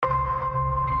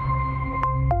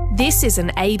This is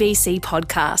an ABC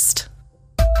podcast.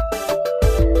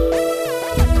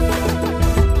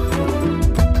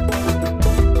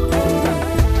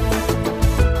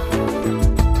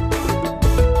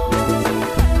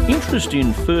 Interest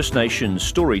in First Nations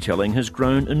storytelling has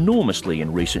grown enormously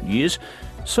in recent years,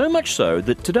 so much so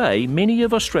that today many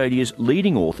of Australia's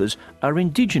leading authors are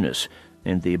Indigenous,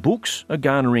 and their books are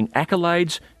garnering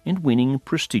accolades and winning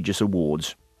prestigious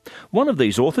awards. One of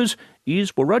these authors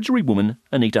is Wiradjuri woman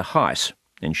Anita Heiss,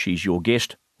 and she's your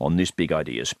guest on This Big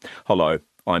Ideas. Hello,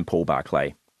 I'm Paul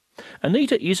Barclay.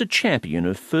 Anita is a champion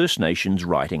of First Nations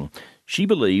writing. She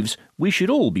believes we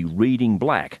should all be reading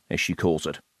black, as she calls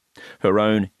it. Her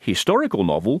own historical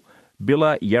novel,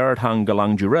 Bila Yaradhang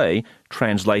Galang Duray,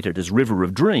 translated as River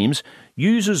of Dreams,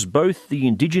 uses both the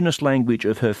Indigenous language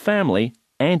of her family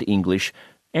and English,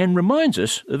 and reminds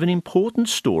us of an important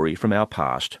story from our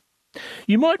past.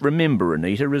 You might remember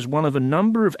Anita as one of a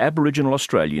number of Aboriginal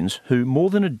Australians who, more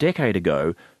than a decade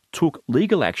ago, took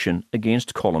legal action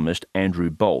against columnist Andrew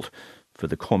Bolt for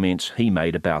the comments he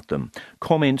made about them.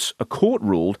 Comments a court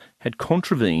ruled had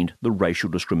contravened the Racial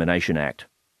Discrimination Act.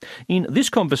 In this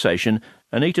conversation,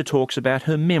 Anita talks about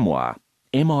her memoir,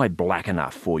 Am I Black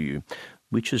Enough for You?,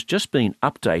 which has just been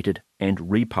updated and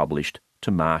republished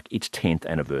to mark its 10th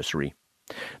anniversary.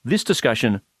 This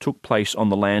discussion took place on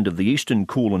the land of the Eastern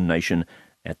Kulin Nation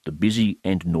at the busy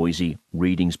and noisy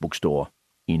Readings Bookstore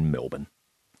in Melbourne.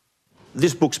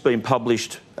 This book's been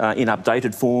published in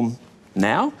updated form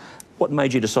now. What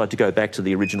made you decide to go back to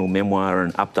the original memoir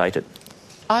and update it?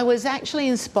 I was actually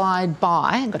inspired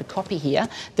by, I've got a copy here,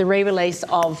 the re-release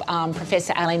of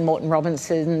Professor Aileen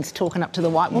Moreton-Robinson's Talking Up to the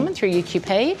White Woman through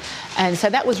UQP. And so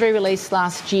that was re-released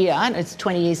last year, and it's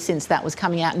 20 years since that was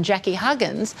coming out. And Jackie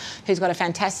Huggins, who's got a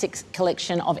fantastic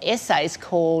collection of essays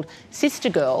called Sister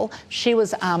Girl, she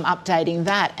was updating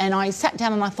that. And I sat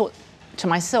down and I thought to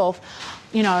myself,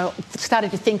 you know,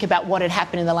 started to think about what had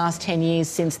happened in the last 10 years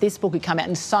since this book had come out,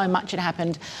 and so much had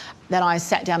happened that I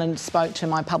sat down and spoke to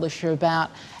my publisher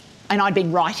about. And I'd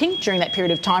been writing during that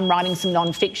period of time, writing some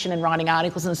non-fiction and writing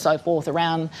articles and so forth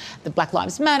around the Black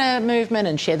Lives Matter movement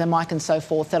and Share the Mic and so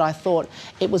forth, that I thought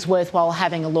it was worthwhile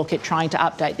having a look at trying to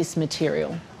update this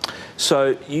material.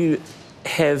 So you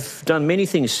have done many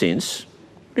things since.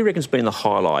 What do you reckon's been the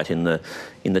highlight in the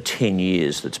 10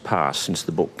 years that's passed since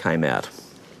the book came out?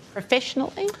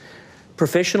 Professionally?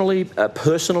 Professionally,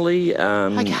 personally?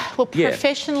 Okay. Well,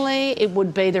 professionally, it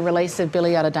would be the release of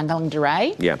Bila Yaradhang Galang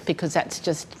Duray, because that's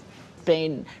just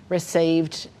been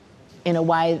received in a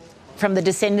way from the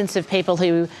descendants of people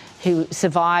who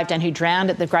survived and who drowned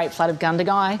at the Great Flood of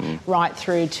Gundagai, right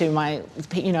through to my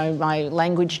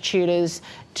language tutors,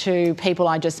 to people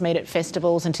I just meet at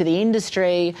festivals, and to the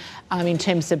industry in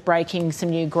terms of breaking some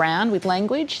new ground with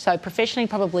language. So professionally,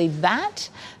 probably that.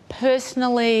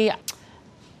 Personally,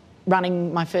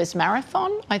 running my first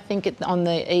marathon, I think on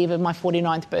the eve of my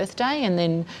 49th birthday, and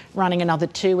then running another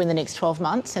 2 in the next 12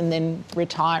 months, and then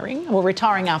retiring. Well,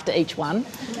 retiring after each one,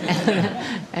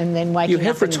 and then waking up. You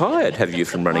have retired, have you,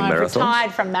 from running marathons? I've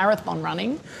retired from marathon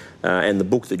running. And the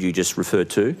book that you just referred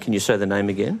to, can you say the name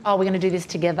again? Oh, we're going to do this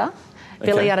together.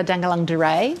 Okay. Bila Yaradhang Galang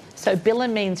Duray. So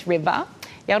Bila means river,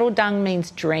 Yaradhang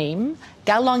means dream,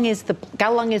 Galang is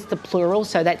the plural,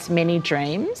 so that's many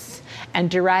dreams, and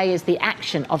Duray is the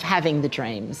action of having the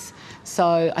dreams.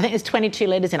 So I think there's 22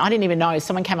 letters in. I didn't even know.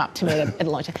 Someone came up to me at a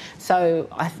lunch. So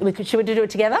should we do it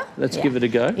together? Let's give it a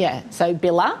go. Yeah. So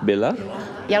Bila.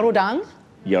 Yaradhang.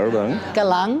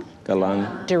 Galang.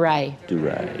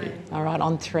 Duray. All right,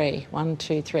 on 3. 1,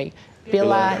 2, 3.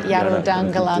 Bila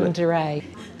Yaradhang Galang Duray.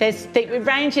 It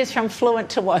ranges from fluent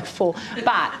to woeful,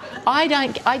 but I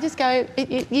just go,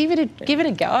 give it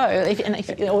a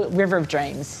go. River of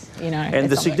Dreams, you know. And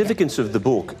the significance of the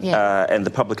book and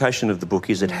the publication of the book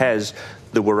is it has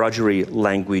the Wiradjuri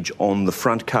language on the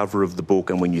front cover of the book,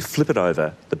 and when you flip it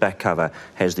over, the back cover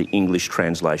has the English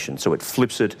translation. So it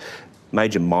flips it,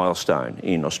 major milestone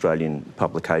in Australian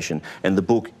publication, and the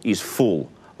book is full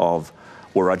of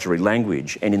Wiradjuri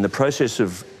language. And in the process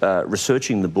of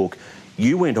researching the book,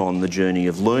 you went on the journey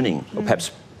of learning, or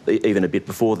perhaps even a bit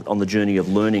before that, on the journey of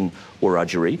learning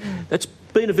Wiradjuri. That's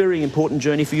been a very important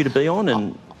journey for you to be on.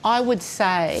 And I would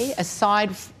say,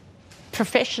 aside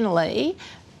professionally,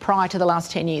 prior to the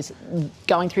last 10 years,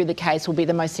 going through the case will be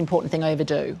the most important thing I ever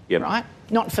do, right?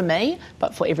 Not for me,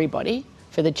 but for everybody,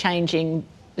 for the changing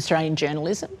Australian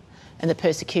journalism and the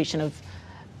persecution of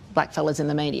blackfellas in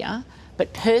the media.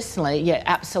 But personally,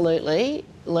 absolutely,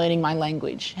 learning my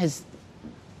language has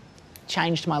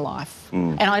changed my life.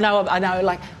 And I know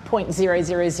like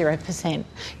 0.000%.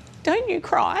 Don't you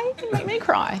cry? You make me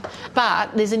cry.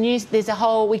 But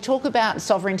we talk about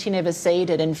sovereignty never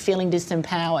ceded and feeling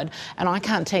disempowered, and I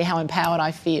can't tell you how empowered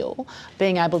I feel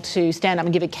being able to stand up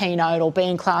and give a keynote or be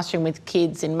in classroom with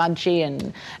kids in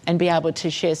Mudgee and be able to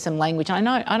share some language. I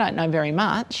don't know very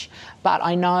much, but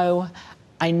I know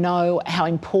how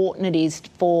important it is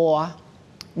for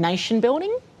nation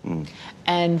building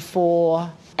and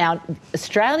for our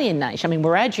Australian nation,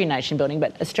 Wiradjuri nation building,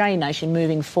 but Australian nation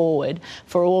moving forward,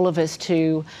 for all of us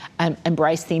to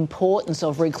embrace the importance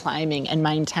of reclaiming and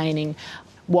maintaining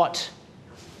what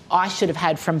I should have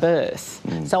had from birth.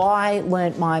 So I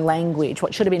learnt my language,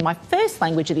 what should have been my first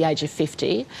language at the age of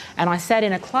 50, and I sat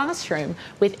in a classroom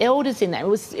with elders in there.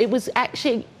 It was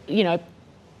actually,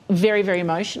 very, very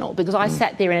emotional, because I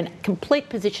sat there in a complete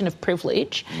position of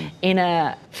privilege in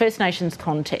a First Nations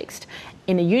context,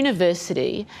 in a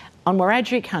university on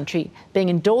Wiradjuri country, being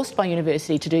endorsed by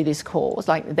university to do this course.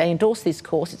 Like, they endorse this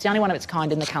course. It's the only one of its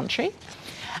kind in the country.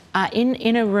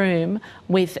 In a room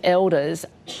with elders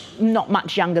not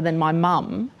much younger than my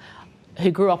mum,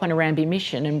 who grew up on Arambi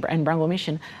Mission and Brungle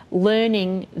Mission,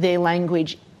 learning their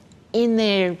language in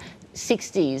their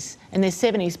 60s and their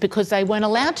 70s because they weren't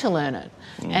allowed to learn it.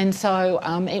 And so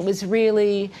it was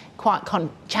really quite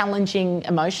challenging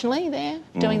emotionally there,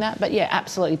 doing that. But yeah,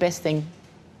 absolutely best thing.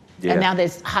 Yeah. And now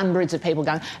there's hundreds of people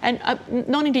going. And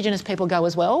non-Indigenous people go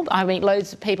as well. I meet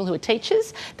loads of people who are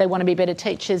teachers. They want to be better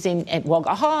teachers at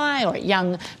Wagga High or at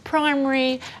Young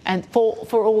Primary, and for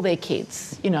all their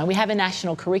kids. We have a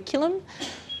national curriculum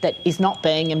that is not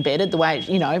being embedded the way,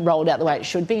 rolled out the way it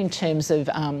should be in terms of,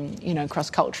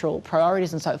 cross-cultural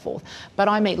priorities and so forth. But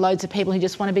I meet loads of people who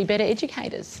just want to be better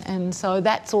educators, and so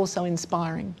that's also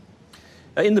inspiring.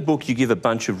 In the book, you give a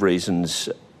bunch of reasons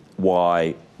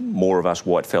why more of us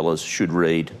white fellas should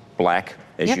read black,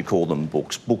 as you call them,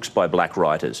 books by black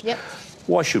writers. Yep.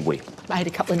 Why should we? I had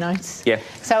a couple of notes. Yeah.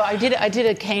 So I did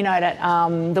a keynote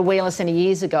at the Wheeler Centre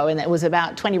years ago, and it was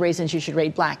about 20 reasons you should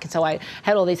read black. And so I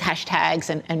had all these hashtags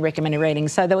and recommended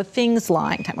readings. So there were things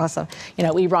like,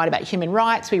 we write about human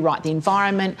rights, we write the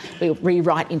environment, we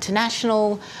rewrite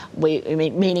international,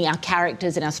 meaning our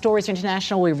characters and our stories are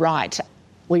international. We write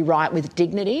with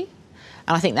dignity.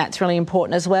 And I think that's really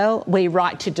important as well. We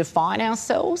write to define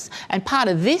ourselves. And part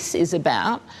of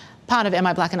Am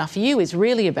I Black Enough For You is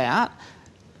really about,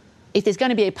 if there's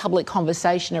going to be a public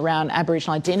conversation around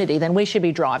Aboriginal identity, then we should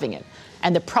be driving it.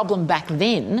 And the problem back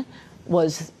then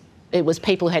was it was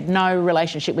people who had no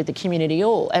relationship with the community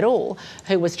at all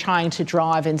who was trying to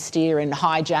drive and steer and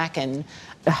hijack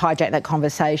that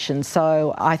conversation.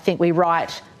 So I think we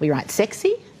write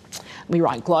sexy, we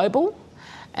write global.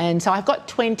 And so I've got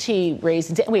 20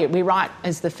 reasons. We write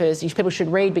as the first. People should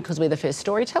read because we're the first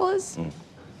storytellers.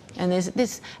 And there's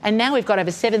this, and now we've got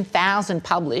over 7,000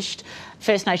 published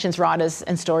First Nations writers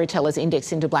and storytellers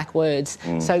indexed into black words.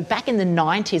 So back in the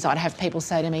 90s, I'd have people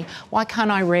say to me, why can't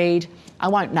I read, I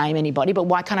won't name anybody, but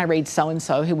why can't I read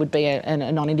so-and-so, who would be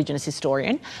a non-Indigenous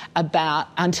historian, about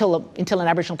until an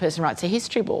Aboriginal person writes a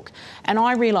history book? And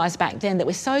I realised back then that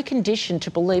we're so conditioned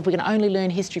to believe we can only learn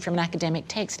history from an academic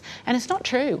text, and it's not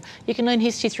true. You can learn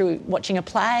history through watching a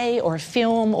play or a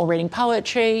film or reading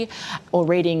poetry or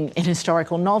reading an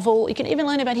historical novel. You can even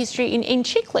learn about history in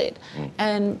chick lit.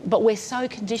 But we're so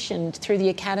conditioned through the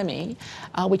academy,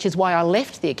 which is why I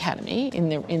left the academy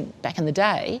back in the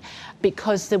day,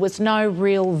 because there was no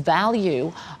real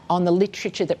value on the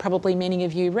literature that probably many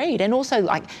of you read. And also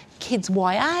like kids'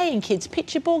 YA and kids'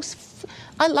 picture books.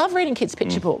 I love reading kids'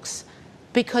 picture books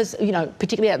because,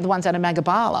 particularly the ones out of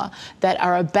Magabala that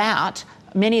are about,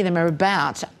 many of them are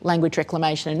about language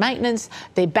reclamation and maintenance.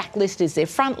 Their back list is their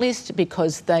front list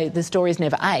because the stories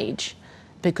never age,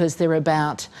 because they're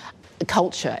about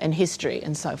culture and history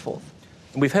and so forth.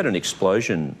 We've had an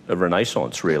explosion, a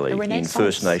renaissance really, in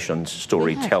First Nations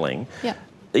storytelling,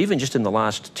 even just in the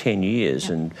last 10 years.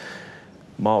 And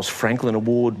Miles Franklin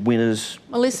Award winners.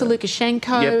 Melissa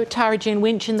Lukashenko, Tara June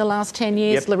Winch in the last 10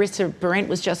 years. Larissa Barrent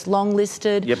was just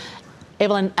long-listed.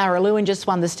 Evelyn Araluan just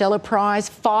won the Stella Prize.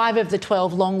 5 of the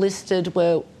 12 long-listed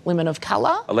were women of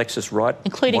colour. Alexis Wright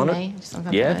including me.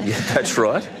 Yeah, that's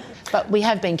right. But we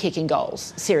have been kicking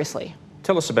goals, seriously.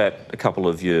 Tell us about a couple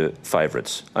of your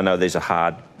favourites. I know this is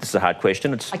a hard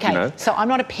question. It's, okay, so I'm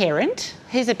not a parent.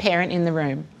 Who's a parent in the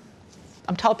room?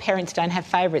 I'm told parents don't have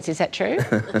favourites. Is that true?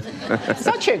 It's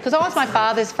not true, because I was my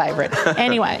father's favourite.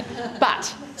 Anyway,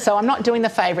 so I'm not doing the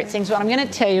favourite things, but I'm going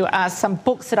to tell you some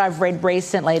books that I've read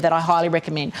recently that I highly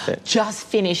recommend. Yeah. Just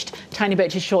finished Tony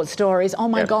Birch's short stories. Oh,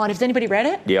 my God, has anybody read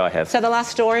it? Yeah, I have. So the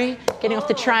last story, getting off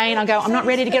the train, I go, I'm not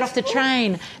ready to get off the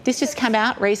train. This just came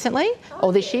out recently,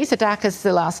 or this year, so dark as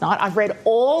the last night. I've read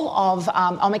all of...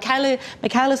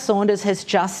 Michaela Saunders has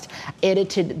just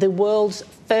edited the world's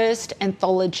first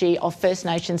anthology of First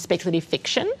Nations speculative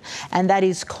fiction, and that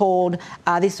is called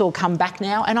This All Come Back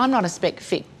Now. And I'm not a spec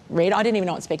fic read. I didn't even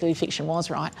know what speculative fiction was,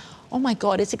 right? Oh my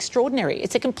God, it's extraordinary.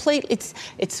 It's a complete...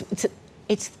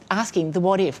 It's asking the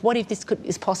what if this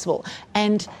is possible.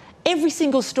 And every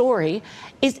single story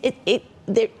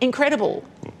they're incredible.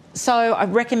 So I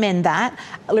recommend that.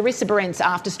 Larissa Berent's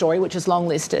After Story, which is long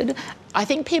listed. I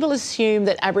think people assume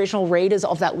that Aboriginal readers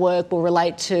of that work will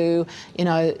relate to,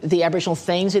 the Aboriginal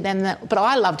themes with them. But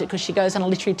I loved it because she goes on a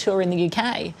literary tour in the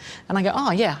UK. And I go,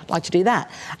 oh, yeah, I'd like to do that.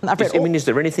 Is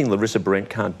there anything Larissa Berent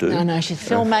can't do? No, she's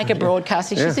a filmmaker,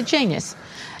 broadcaster. She's a genius.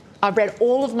 I've read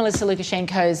all of Melissa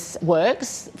Lukashenko's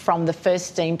works from the first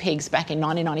Steam Pigs back in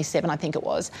 1997, I think it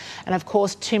was. And, of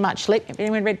course, Too Much Lip. Have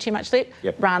anyone read Too Much Lip?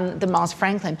 Yep. Run the Miles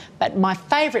Franklin. But my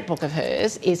favourite book of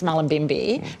hers is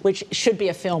Mullumbimby, which should be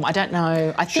a film. I don't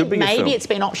know. I think maybe it's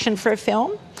been optioned for a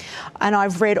film. And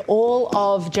I've read all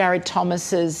of Jared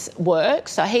Thomas's work.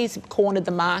 So he's cornered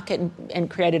the market and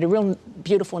created a real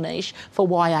beautiful niche for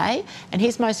YA. And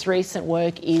his most recent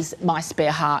work is My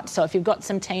Spare Heart. So if you've got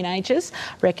some teenagers,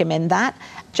 recommend that.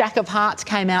 Jack of Hearts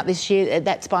came out this year.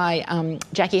 That's by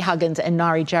Jackie Huggins and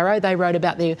Nairi Jarrow. They wrote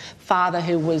about their father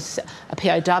who was a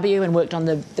POW and worked on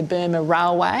the Burma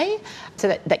Railway. So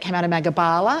that came out of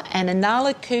Magabala. And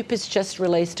Anala Cooper's just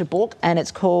released a book, and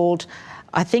it's called...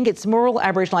 I think it's Moral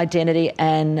Aboriginal Identity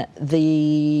and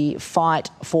the Fight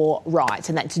for Rights,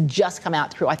 and that's just come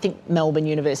out through, I think, Melbourne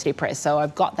University Press. So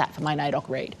I've got that for my NAIDOC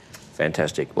read.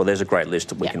 Fantastic. Well, there's a great list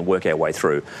that we can work our way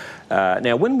through.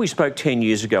 Now, when we spoke 10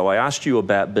 years ago, I asked you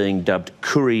about being dubbed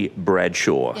Kuri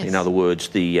Bradshaw. Yes. In other words,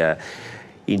 the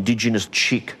Indigenous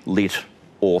chick lit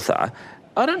author.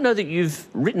 I don't know that you've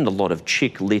written a lot of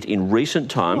chick lit in recent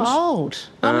times. I'm old.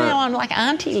 I'm like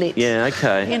auntie lit. Yeah,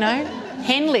 okay.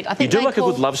 Hen lit. I think you do like a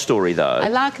good love story, though. I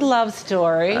like a love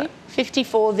story.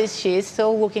 54 this year,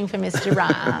 still looking for Mr.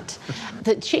 Right.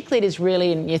 The chick lit is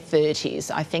really in your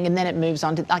 30s, I think, and then it moves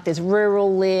on to, there's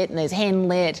rural lit and there's hen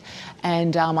lit,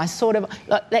 and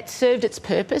that served its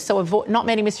purpose. So Not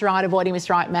Meeting Mr. Right, Avoiding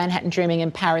Mr. Right, Manhattan Dreaming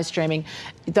and Paris Dreaming,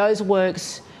 those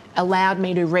works allowed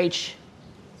me to reach...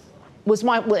 was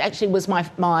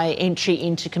my entry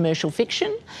into commercial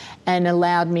fiction, and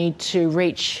allowed me to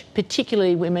reach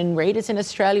particularly women readers in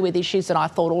Australia with issues that I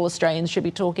thought all Australians should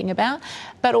be talking about,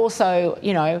 but also,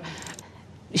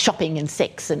 shopping and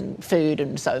sex and food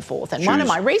and so forth. And one of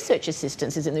my research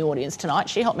assistants is in the audience tonight.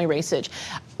 She helped me research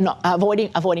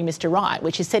Avoiding Mr. Right,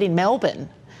 which is set in Melbourne.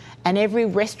 And every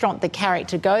restaurant the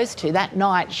character goes to, that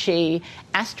night she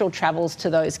astral travels to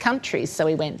those countries. So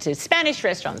we went to Spanish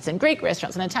restaurants and Greek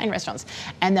restaurants and Italian restaurants.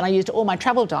 And then I used all my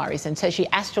travel diaries. And so she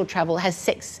has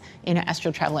sex in her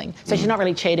astral travelling. So she's not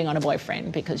really cheating on a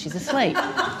boyfriend because she's asleep.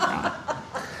 Right.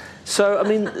 So,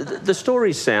 the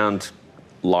stories sound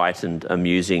light and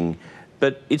amusing,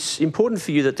 but it's important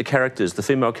for you that the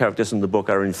female characters in the book,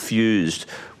 are infused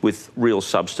with real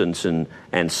substance and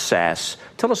sass.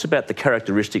 Tell us about the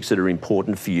characteristics that are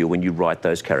important for you when you write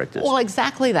those characters. Well,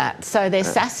 exactly that. So they're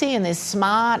sassy and they're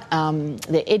smart,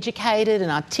 they're educated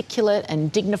and articulate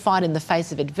and dignified in the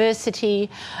face of adversity.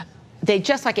 They're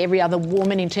just like every other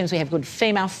woman in terms we have good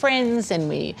female friends, and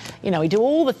we do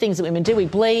all the things that women do. We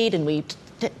bleed and we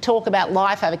talk about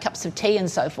life over cups of tea and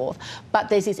so forth, but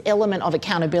there's this element of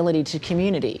accountability to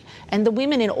community. And the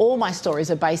women in all my stories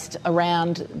are based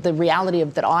around the reality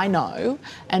that I know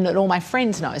and that all my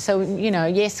friends know. So,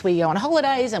 yes, we go on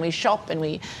holidays and we shop and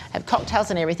we have cocktails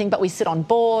and everything, but we sit on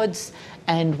boards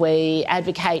and we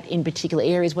advocate in particular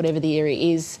areas, whatever the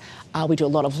area is. We do a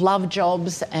lot of love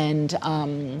jobs, and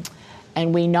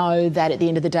we know that at the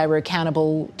end of the day we're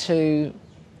accountable to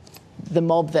the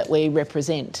mob that we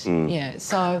represent. Yeah.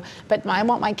 So, but I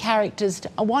want my characters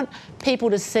I want people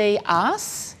to see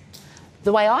us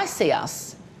the way I see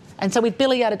us. And so with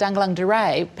Billy out of Dungalung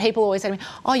Duray, people always say to me,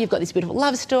 oh, you've got this beautiful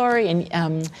love story and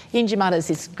Yinjamada's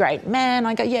this great man.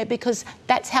 I go, yeah, because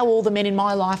that's how all the men in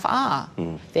my life are.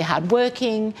 They're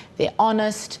hardworking, they're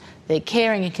honest, they're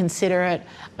caring and considerate,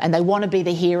 and they want to be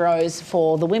the heroes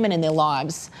for the women in their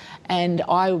lives. And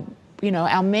our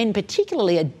men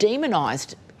particularly are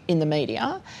demonised in the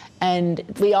media, and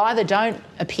we either don't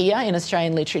appear in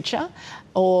Australian literature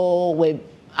or we're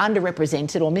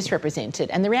underrepresented or misrepresented.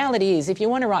 And the reality is, if you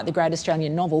want to write the great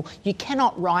Australian novel, you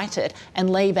cannot write it and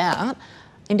leave out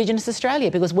Indigenous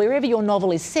Australia, because wherever your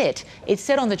novel is set, it's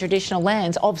set on the traditional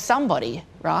lands of somebody,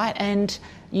 right? And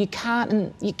you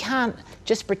can't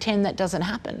just pretend that doesn't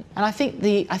happen. And I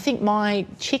think my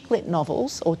chick-lit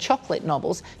novels or chocolate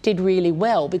novels did really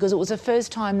well, because it was the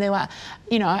first time there were,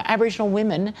 Aboriginal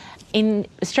women in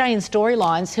Australian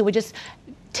storylines who were just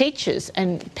teachers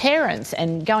and parents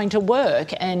and going to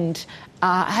work and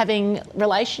having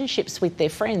relationships with their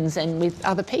friends and with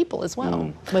other people as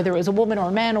well, whether it was a woman or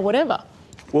a man or whatever.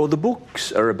 Well, the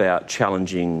books are about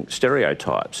challenging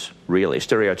stereotypes, really,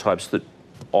 stereotypes that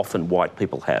often white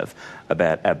people have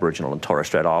about Aboriginal and Torres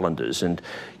Strait Islanders. And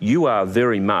you are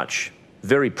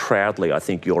very proudly, I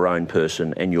think, your own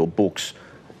person, and your books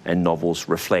and novels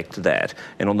reflect that.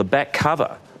 And on the back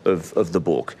cover of the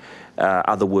book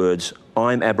are the words,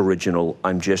 "I'm Aboriginal,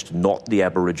 I'm just not the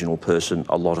Aboriginal person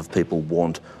a lot of people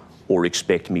want or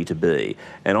expect me to be."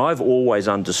 And I've always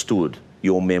understood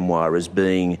your memoir as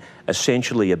being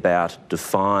essentially about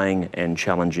defying and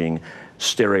challenging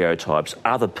stereotypes,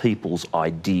 other people's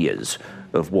ideas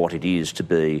of what it is to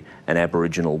be an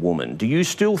Aboriginal woman. Do you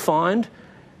still find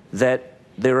that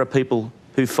there are people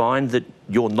who find that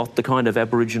you're not the kind of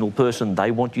Aboriginal person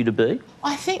they want you to be?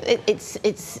 I think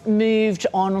it's moved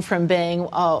on from being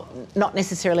not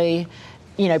necessarily,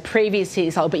 previously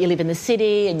it's but you live in the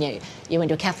city and you went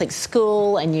to a Catholic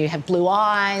school and you have blue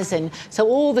eyes, and so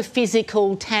all the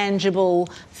physical, tangible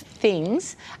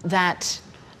things that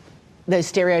those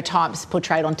stereotypes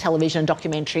portrayed on television,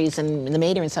 documentaries and in the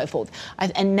media and so forth.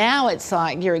 And now it's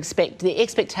like the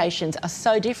expectations are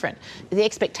so different. The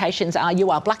expectations are you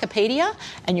are Blackopedia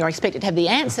and you're expected to have the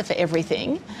answer for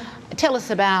everything. Tell us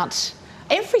about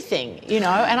everything, and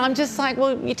I'm just like,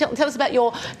 well, you tell us about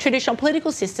your traditional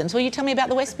political systems. Well, you tell me about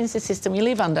the Westminster system you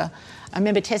live under. I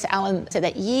remember Tess Allen said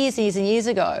that years and years and years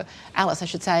ago, Alice, I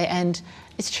should say, and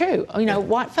it's true.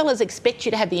 White fellas expect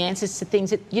you to have the answers to things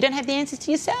that you don't have the answers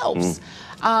to yourselves.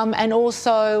 And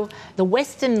also the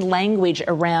Western language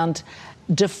around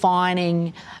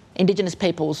defining Indigenous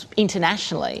peoples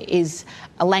internationally is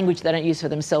a language they don't use for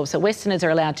themselves. So Westerners are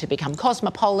allowed to become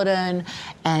cosmopolitan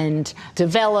and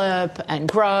develop and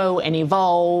grow and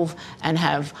evolve and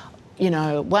have,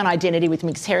 one identity with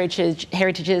mixed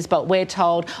heritages, but we're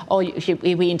told, if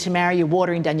we intermarry, you're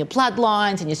watering down your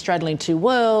bloodlines and you're straddling two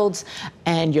worlds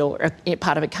and you're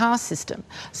part of a caste system.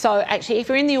 So actually, if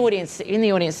you're in the audience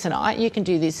tonight, you can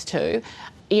do this too.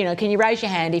 Can you raise your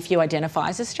hand if you identify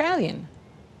as Australian?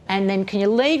 And then can you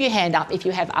leave your hand up if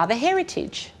you have other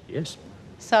heritage? Yes.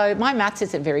 So my maths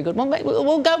isn't very good.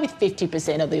 We'll go with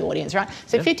 50% of the audience, right?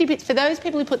 So 50% for those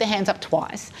people who put their hands up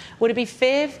twice, would it be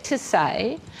fair to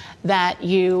say that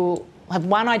you have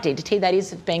one identity, that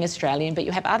is being Australian, but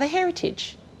you have other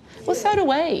heritage? Well, so do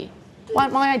we.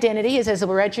 My identity is as a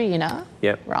Wiradjuri,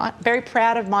 right? Very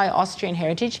proud of my Austrian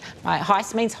heritage. My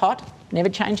Heist means hot, never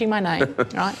changing my name,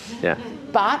 right? Yeah.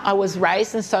 But I was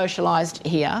raised and socialised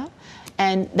here,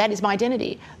 and that is my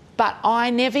identity. But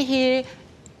I never hear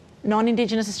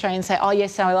non-Indigenous Australians say,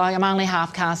 yes, so I'm only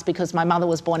half caste because my mother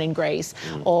was born in Greece,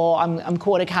 or I'm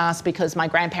quarter caste because my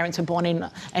grandparents were born in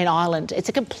Ireland. It's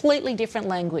a completely different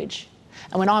language.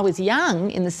 And when I was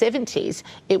young, in the 70s,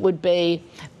 it would be,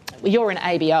 you're an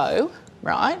ABO,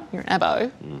 right? You're an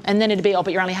ABO. And then it'd be,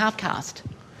 but you're only half caste.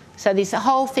 So this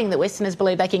whole thing that Westerners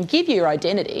believe they can give you your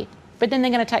identity, but then they're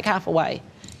going to take half away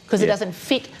because it doesn't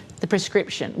fit the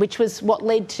prescription, which was what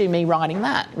led to me writing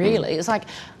that, really. It's like,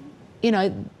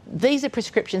 these are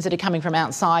prescriptions that are coming from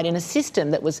outside in a system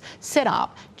that was set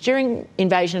up during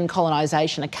invasion and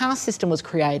colonisation. A caste system was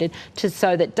created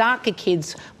so that darker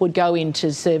kids would go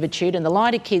into servitude and the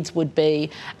lighter kids would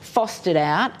be fostered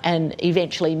out and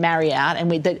eventually marry out, and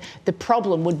the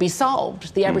problem would be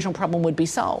solved. The Aboriginal problem would be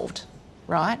solved.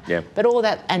 Right? Yeah. But all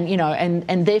that,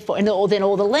 and therefore, then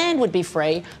all the land would be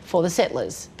free for the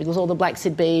settlers because all the blacks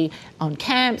would be on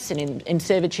camps and in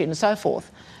servitude and so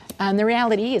forth. And the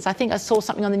reality is, I think I saw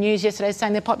something on the news yesterday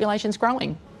saying their population's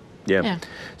growing. Yeah.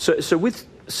 So with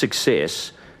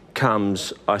success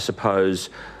comes, I suppose,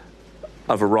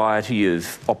 a variety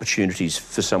of opportunities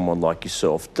for someone like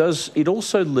yourself. Does it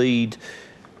also lead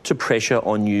to pressure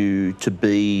on you to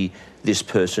be this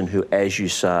person who, as you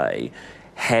say,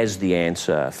 has the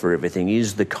answer for everything,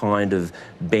 is the kind of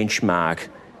benchmark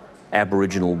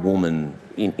Aboriginal woman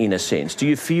in a sense? Do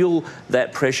you feel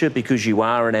that pressure because you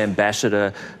are an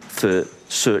ambassador for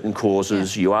certain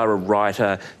causes, you are a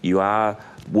writer, you are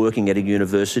working at a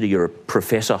university, you're a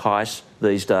Professor Heiss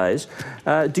these days.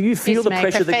 Do you feel the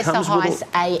pressure that comes with Professor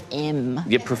Heiss AM.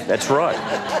 Yeah, that's right.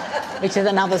 Which is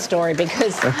another story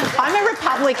because I'm a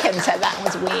Republican applicants, so that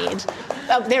was weird.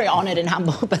 Very honoured and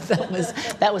humble, but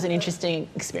that was an interesting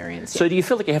experience. So do you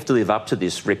feel like you have to live up to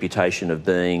this reputation of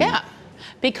being... Yeah,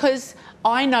 because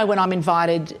I know when I'm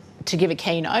invited to give a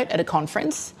keynote at a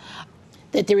conference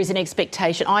that there is an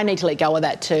expectation. I need to let go of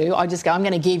that too. I just go, I'm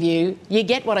going to give you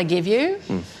get what I give you.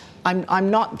 I'm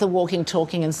not the walking,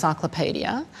 talking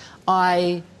encyclopedia.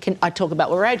 I talk about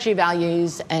Wiradjuri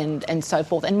values and so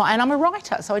forth. And I'm a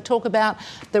writer, so I talk about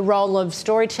the role of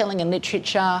storytelling and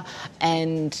literature,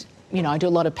 and I do a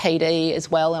lot of PD as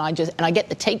well. And I get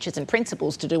the teachers and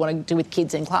principals to do what I do with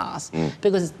kids in class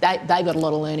because they've got a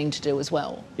lot of learning to do as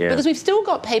well. Yeah. Because we've still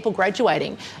got people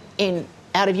graduating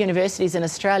out of universities in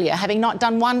Australia having not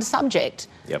done one subject,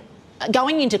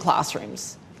 going into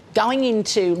classrooms, going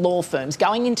into law firms,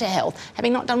 going into health,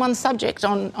 having not done one subject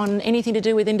on anything to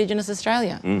do with Indigenous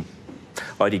Australia.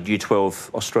 I did Year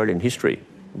 12 Australian history.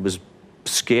 There was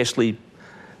scarcely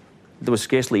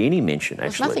any mention, actually.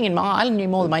 There's nothing in I knew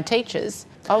more than my teachers.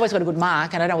 I always got a good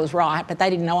mark, and I know I was right, but they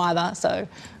didn't know either. So,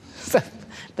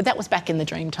 but that was back in the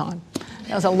dream time.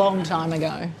 That was a long time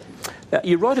ago.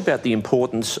 You write about the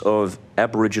importance of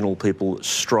Aboriginal people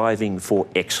striving for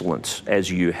excellence,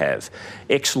 as you have.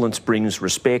 Excellence brings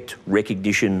respect,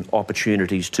 recognition,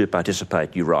 opportunities to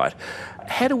participate, you write.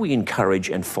 How do we encourage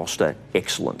and foster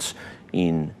excellence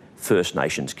in First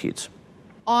Nations kids?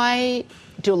 I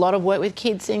do a lot of work with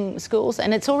kids in schools,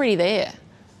 and it's already there.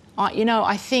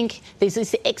 I think there's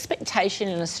this expectation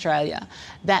in Australia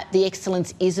that the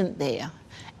excellence isn't there.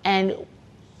 And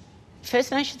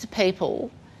First Nations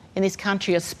people in this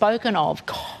country are spoken of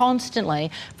constantly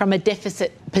from a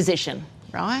deficit position,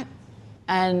 right?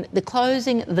 And the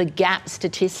closing the gap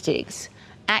statistics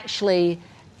actually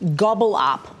gobble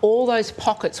up all those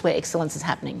pockets where excellence is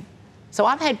happening. So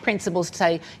I've had principals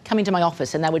come into my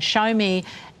office and they would show me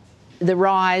the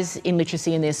rise in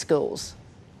literacy in their schools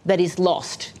that is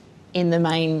lost in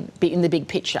the big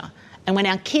picture. And when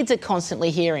our kids are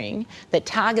constantly hearing that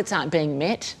targets aren't being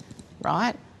met,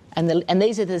 right? And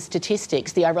these are the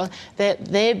statistics. They're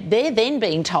then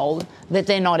being told that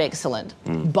they're not excellent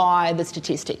by the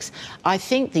statistics. I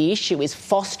think the issue is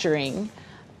fostering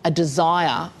a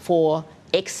desire for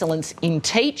excellence in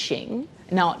teaching.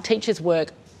 Now, teachers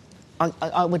work.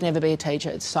 I would never be a teacher.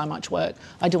 It's so much work.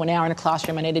 I do an hour in a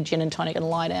classroom. I need a gin and tonic and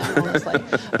lie down, honestly.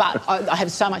 But I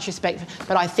have so much respect.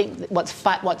 But I think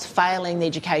what's failing the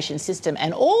education system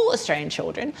and all Australian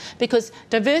children, because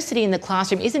diversity in the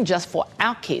classroom isn't just for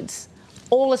our kids.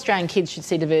 All Australian kids should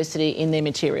see diversity in their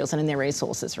materials and in their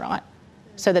resources, right?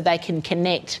 So that they can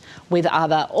connect with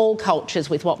all cultures,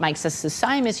 with what makes us the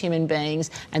same as human beings,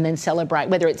 and then celebrate,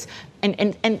 whether it's,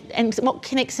 and what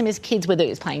connects them as kids, whether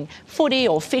it's playing footy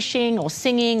or fishing or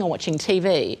singing or watching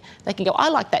TV. They can go, I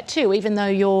like that too, even though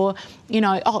you're, you're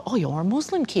a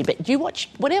Muslim kid, but you watch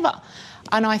whatever.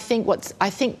 And I think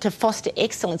to foster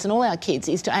excellence in all our kids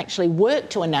is to actually work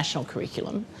to a national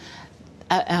curriculum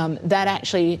that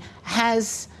actually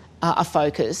has a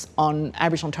focus on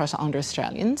Aboriginal and Torres Strait Islander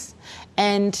Australians.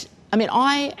 And,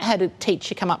 I had a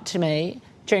teacher come up to me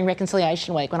during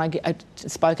Reconciliation Week when I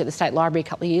spoke at the State Library a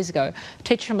couple of years ago, a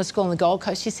teacher from a school on the Gold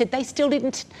Coast. She said they still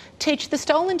didn't teach the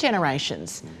stolen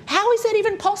generations. How is that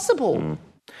even possible?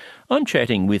 I'm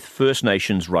chatting with First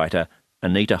Nations writer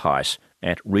Anita Heiss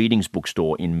at Readings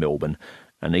Bookstore in Melbourne.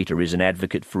 Anita is an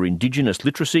advocate for Indigenous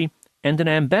literacy and an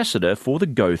ambassador for the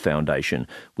Go Foundation,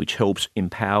 which helps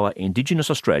empower Indigenous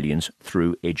Australians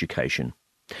through education.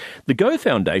 The Go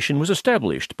Foundation was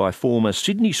established by former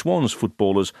Sydney Swans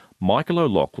footballers Michael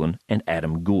O'Loughlin and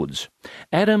Adam Goodes.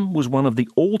 Adam was one of the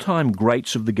all-time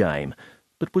greats of the game,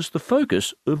 but was the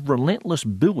focus of relentless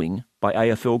booing by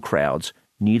AFL crowds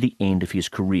near the end of his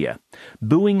career.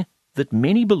 Booing that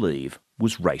many believe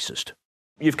was racist.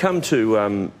 You've come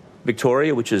to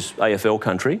Victoria, which is AFL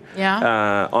country.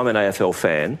 Yeah. I'm an AFL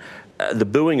fan. The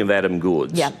booing of Adam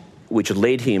Goodes, which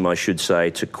led him, I should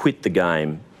say, to quit the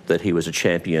game that he was a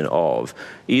champion of,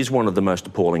 is one of the most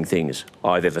appalling things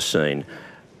I've ever seen.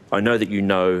 I know that you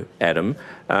know Adam.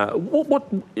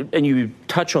 And you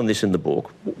touch on this in the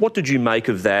book. What did you make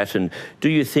of that? And do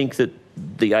you think that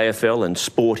the AFL and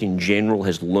sport in general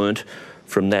has learnt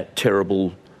from that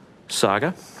terrible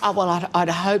saga? Well, I'd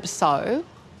hope so.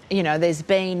 There's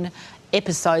been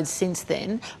episodes since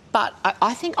then, but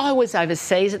I think I was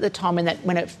overseas at the time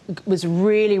when it was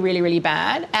really, really, really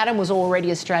bad. Adam was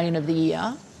already Australian of the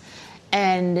Year.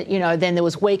 And, then there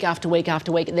was week after week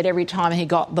after week that every time he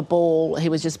got the ball, he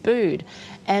was just booed.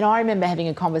 And I remember having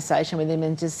a conversation with him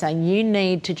and just saying, you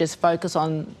need to just focus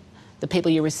on the people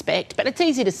you respect. But it's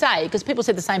easy to say because people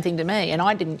said the same thing to me and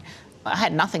I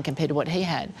had nothing compared to what he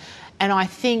had. And I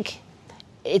think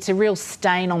it's a real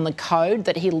stain on the code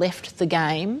that he left the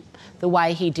game the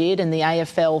way he did, and the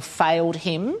AFL failed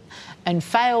him and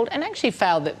actually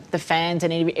failed the fans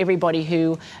and everybody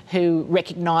who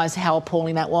recognised how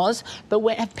appalling that was. But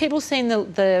have people seen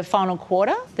the final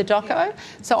quarter, the doco?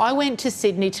 So I went to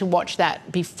Sydney to watch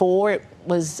that before it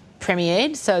was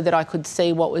premiered so that I could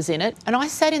see what was in it. And I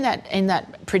sat in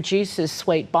that producer's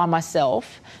suite by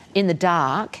myself in the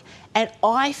dark, and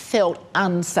I felt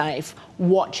unsafe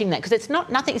watching that, because it's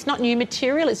not new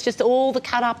material, it's just all the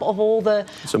cut up of all the...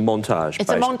 It's a montage.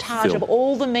 It's a montage film of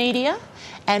all the media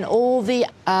and all the,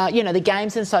 the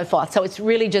games and so forth. So it's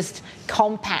really just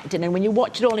compacted, and when you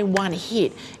watch it all in one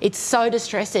hit, it's so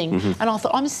distressing. And I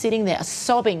thought, I'm sitting there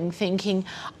sobbing, thinking,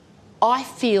 I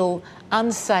feel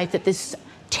unsafe that there's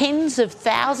tens of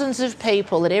thousands of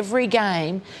people at every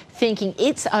game thinking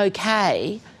it's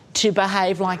okay to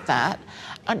behave like that.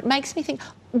 And it makes me think,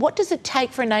 what does it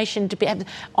take for a nation to be able to,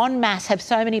 en masse, have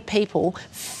so many people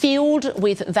filled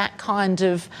with that kind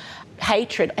of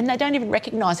hatred, and they don't even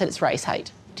recognise that it's race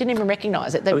hate? Didn't even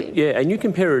recognise it. Yeah, and you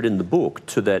compare it in the book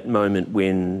to that moment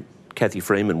when Cathy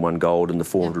Freeman won gold in the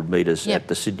 400 metres at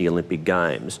the Sydney Olympic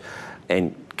Games,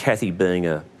 and Cathy being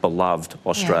a beloved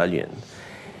Australian.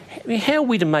 I mean, how are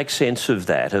we to make sense of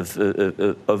that,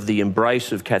 of the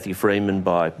embrace of Cathy Freeman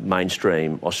by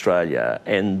mainstream Australia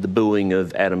and the booing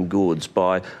of Adam Goodes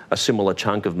by a similar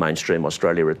chunk of mainstream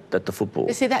Australia at the football?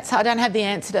 You see, I don't have the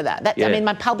answer to that. I mean,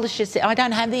 my publisher said, I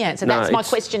don't have the answer. That's my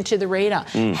question to the reader.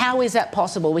 How is that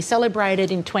possible? We celebrated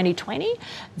in 2020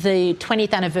 the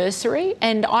 20th anniversary,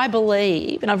 and I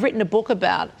believe, and I've written a book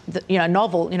about, a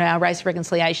novel, Our Race of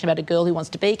Reconciliation, about a girl who wants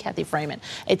to be Cathy Freeman.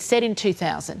 It's set in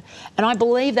 2000, and I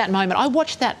believe that moment. I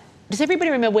watched that. Does everybody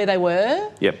remember where they were?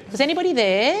 Yep. Was anybody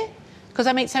there? Because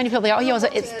I meet so many people.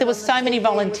 There was so many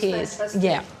volunteers.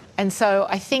 Yeah. And so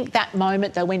I think that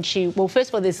moment, though, when first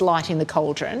of all, there's light in the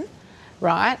cauldron,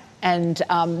 right? And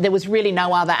there was really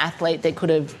no other athlete that could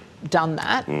have done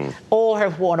that or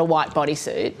have worn a white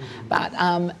bodysuit. But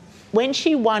when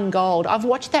she won gold, I've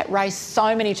watched that race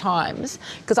so many times,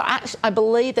 because I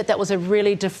believe that was a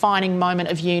really defining moment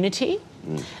of unity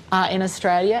in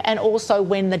Australia. And also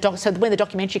when the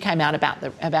documentary came out about her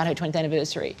 20th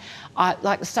anniversary,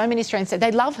 so many Australians said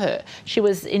they love her. She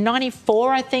was in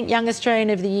 '94, I think, Young Australian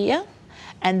of the Year,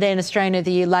 and then Australian of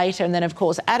the Year later, and then of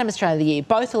course Adam Australian of the Year.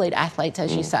 Both elite athletes,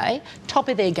 as you say, top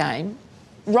of their game,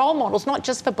 role models not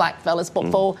just for black fellas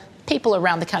but for people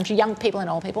around the country, young people and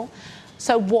old people.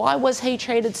 So why was he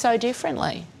treated so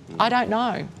differently? I don't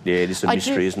know. Yeah, it is a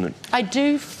mystery, isn't it? I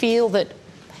do feel that,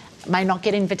 may not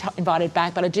get invited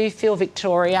back, but I do feel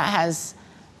Victoria has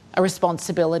a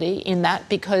responsibility in that,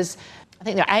 because I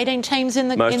think there are 18 teams in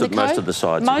the code. Most of the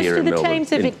sides are here in Melbourne. Most of the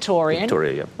teams are Victorian.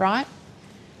 Victoria, yeah. Right?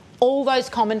 All those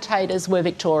commentators were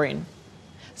Victorian.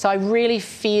 So I really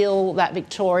feel that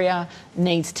Victoria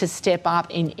needs to step up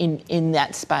in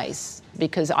that space,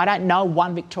 because I don't know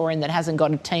one Victorian that hasn't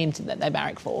got a team that they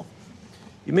barrack for.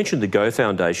 You mentioned the Go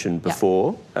Foundation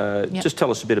before. Just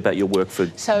tell us a bit about your work for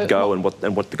Go and what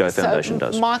the Go Foundation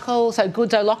does.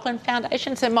 Goodes O'Loughlin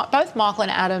Foundation. So both Michael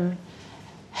and Adam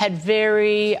had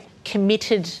very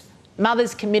committed,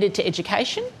 mothers committed to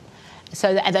education.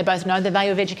 So they both know the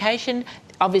value of education.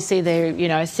 Obviously,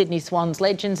 they're, Sydney Swans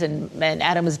legends, and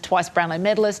Adam was a twice Brownlow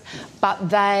medalist, but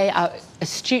they are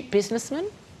astute businessmen.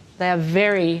 They are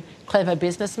very clever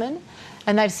businessmen.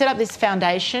 And they've set up this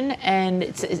foundation, and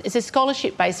it's a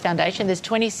scholarship-based foundation. There's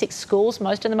 26 schools,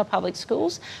 most of them are public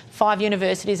schools, 5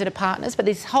 universities that are partners, but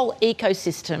this whole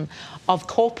ecosystem of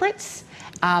corporates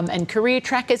and career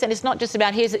trackers. And it's not just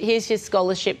about here's your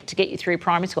scholarship to get you through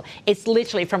primary school. It's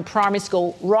literally from primary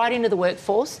school right into the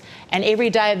workforce, and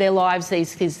every day of their lives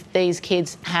these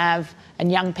kids have,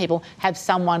 and young people have,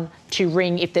 someone to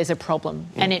ring if there's a problem.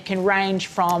 And it can range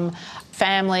from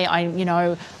family,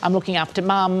 I'm looking after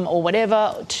mum or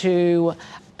whatever, to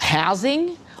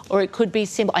housing, or it could be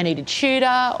simple, I need a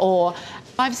tutor, or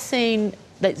I've seen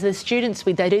that the students,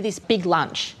 they do this big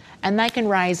lunch and they can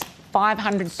raise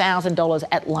 $500,000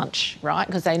 at lunch, right?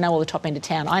 Because they know all the top end of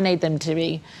town. I need them to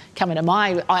be coming to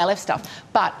my ILF stuff.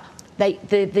 But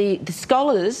the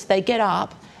scholars, they get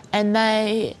up and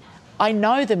I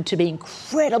know them to be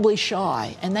incredibly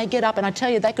shy, and they get up, and I tell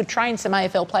you, they could train some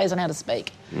AFL players on how to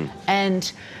speak.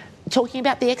 And talking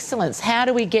about the excellence, how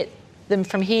do we get them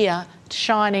from here to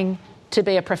shining to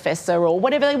be a professor or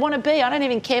whatever they want to be? I don't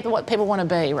even care for what people want to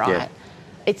be, right? Yeah.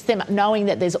 It's them knowing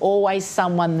that there's always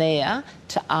someone there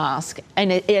to ask.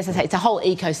 And as I say, it's a whole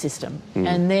ecosystem.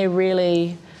 And they're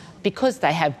really, because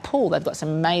they have pull, they've got some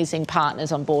amazing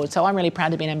partners on board. So I'm really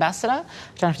proud to be an ambassador. I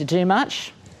don't have to do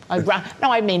much. They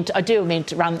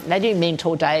do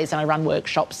mentor days, and I run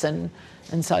workshops and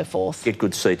and so forth. Get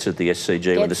good seats at the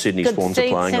SCG when the Sydney Swans are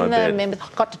playing, I bet.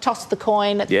 Got to toss the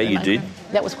coin. Yeah, you did.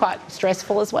 That was quite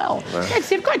stressful as well. Wow. Yeah,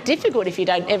 it's quite difficult if you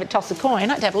don't ever toss a coin.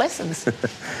 I had to have lessons.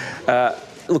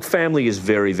 Look, family is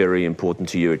very, very important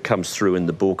to you. It comes through in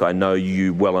the book. I know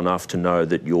you well enough to know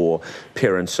that your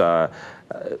parents are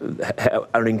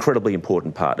an incredibly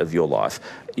important part of your life.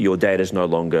 Your dad is no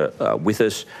longer with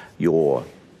us. Your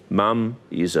mum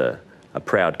is a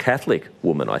proud Catholic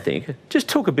woman, I think. Just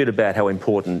talk a bit about how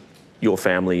important your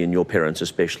family and your parents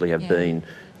especially have been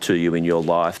to you in your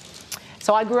life.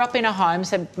 So I grew up in a home.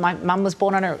 So my mum was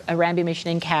born on a Ramby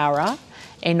mission in Cowra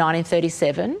in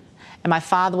 1937. And my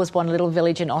father was born in a little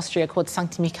village in Austria called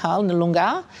St. Michael,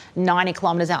 Nulunga, 90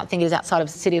 kilometres out, I think it is outside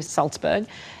of the city of Salzburg.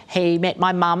 He met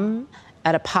my mum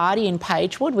at a party in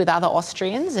Pagewood with other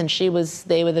Austrians, and she was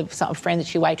there with a friend that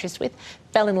she waitressed with,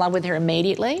 fell in love with her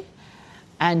immediately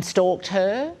and stalked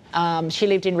her. She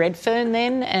lived in Redfern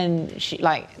then, and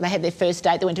they had their first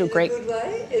date. They went to a Greek...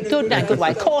 Good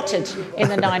way. Courted in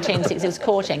the 1960s. It was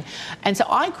courting. And so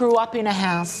I grew up in a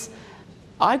house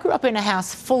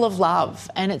full of love,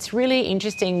 and it's really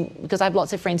interesting because I have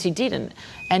lots of friends who didn't.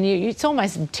 And it's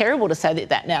almost terrible to say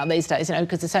that now these days,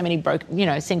 because there's so many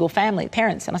single family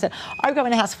parents. And I said, I grew up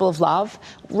in a house full of love.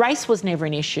 Race was never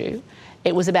an issue.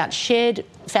 It was about shared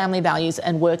family values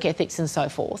and work ethics and so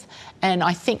forth. And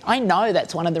I know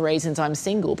that's one of the reasons I'm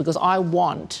single, because I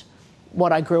want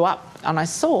what I grew up and I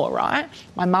saw, right?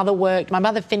 My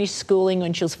mother finished schooling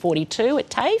when she was 42 at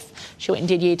TAFE. She went and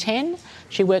did year 10.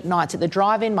 She worked nights at the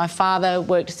drive-in. My father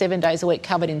worked 7 days a week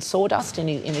covered in sawdust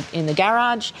in the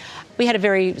garage. We had a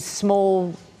very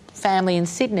small family in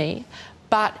Sydney,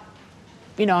 but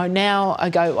now I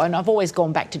go, and I've always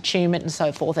gone back to Tumut and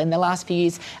so forth. And the last few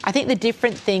years, I think the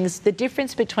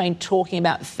difference between talking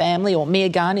about family, or Mia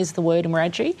Gunn is the word in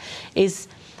Wiradjuri, is...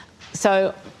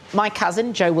 So my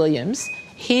cousin, Joe Williams,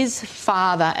 his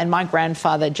father and my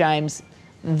grandfather, James,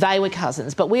 they were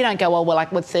cousins. But we don't go,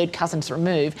 we're third cousins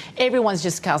removed. Everyone's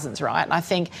just cousins, right? And I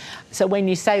think, so when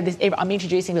you say this, I'm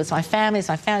introducing people, it's my family, it's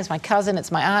my cousin,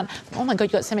 it's my aunt. Oh my God,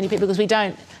 you've got so many people, because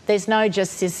there's no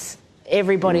just this...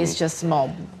 Everybody's just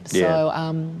mob. So,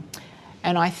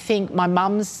 and I think my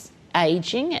mum's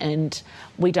ageing, and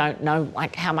we don't know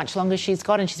how much longer she's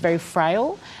got, and she's very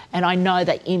frail. And I know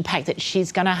the impact that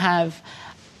she's going to have,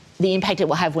 the impact it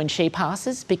will have when she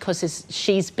passes, because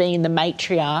she's been the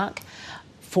matriarch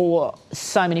for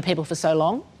so many people for so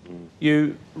long.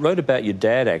 You wrote about your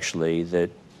dad, actually,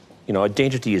 that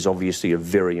identity is obviously a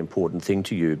very important thing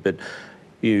to you, but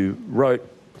you wrote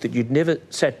that you'd never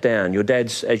sat down. Your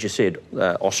dad's, as you said,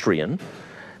 Austrian.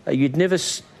 You'd never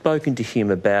spoken to him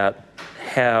about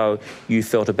how you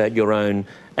felt about your own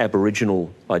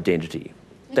Aboriginal identity.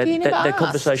 That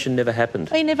conversation never happened.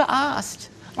 He never asked.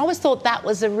 I always thought that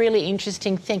was a really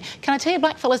interesting thing. Can I tell you,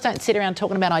 blackfellas don't sit around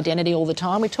talking about identity all the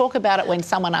time. We talk about it when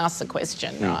someone asks a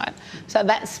question, right? So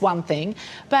that's one thing.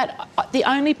 But the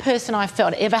only person I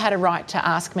felt ever had a right to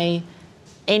ask me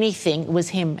anything was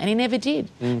him, and he never did,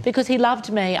 because he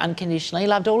loved me unconditionally,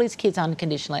 loved all his kids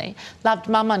unconditionally, loved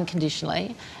mum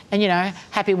unconditionally, and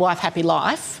happy wife, happy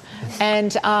life.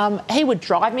 And he would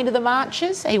drive me to the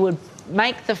marches, he would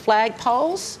make the flag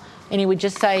poles, and he would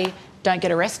just say, don't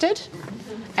get arrested.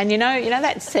 And you know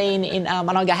that scene in and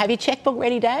I go, have your checkbook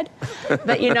ready, Dad?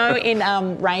 But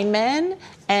in Rain Man,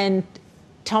 and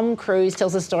Tom Cruise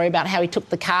tells a story about how he took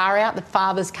the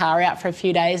father's car out for a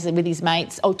few days with his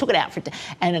mates. Took it out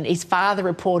and his father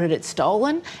reported it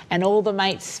stolen, and all the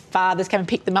mates' fathers came and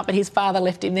picked them up, but his father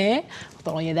left him there. I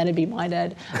thought, that'd be my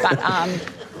dad. But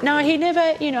no, he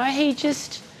never,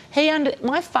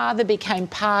 my father became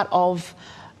part of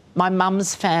my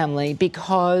mum's family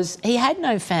because he had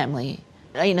no family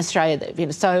in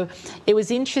Australia. So it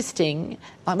was interesting.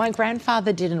 My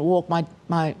grandfather didn't walk my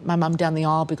mum down the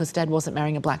aisle because Dad wasn't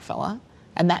marrying a black fella,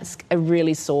 and that's a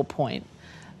really sore point.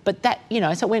 But that, so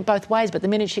it went both ways. But the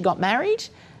minute she got married,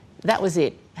 that was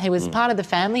it. He was part of the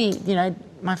family.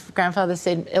 My grandfather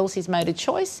said, Elsie's made a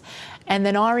choice. And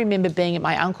then I remember being at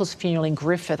my uncle's funeral in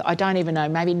Griffith, I don't even know,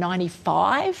 maybe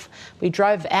 95. We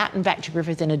drove out and back to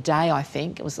Griffith in a day, I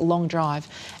think. It was a long drive.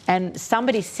 And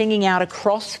somebody singing out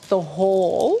across the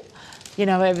hall,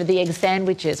 over the egg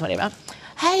sandwiches, whatever.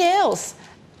 Hey, Els,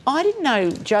 I didn't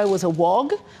know Joe was a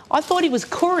wog. I thought he was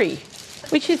Koori,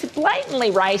 which is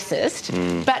blatantly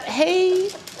racist. But he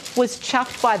was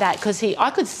chuffed by that because I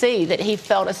could see that he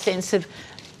felt a sense of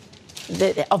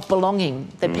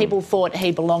belonging, that people thought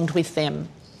he belonged with them.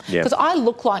 Because I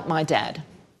look like my dad.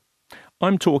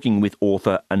 I'm talking with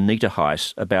author Anita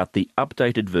Heiss about the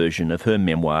updated version of her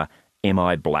memoir, Am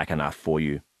I Black Enough for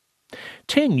You?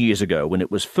 10 years ago, when it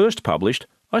was first published,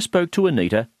 I spoke to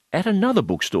Anita at another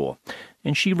bookstore,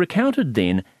 and she recounted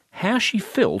then how she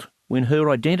felt when her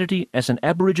identity as an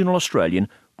Aboriginal Australian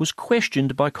was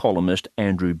questioned by columnist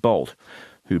Andrew Bolt,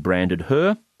 who branded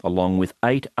her, along with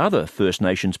 8 other First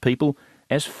Nations people,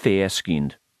 as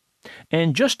fair-skinned.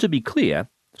 And just to be clear,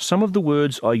 some of the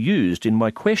words I used in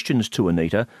my questions to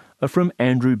Anita are from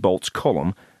Andrew Bolt's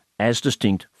column, as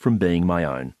distinct from being my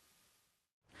own.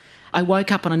 I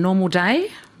woke up on a normal day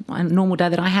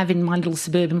that I have in my little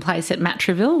suburban place at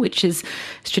Matraville, which is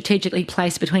strategically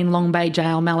placed between Long Bay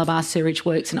Jail, Malabar Sewerage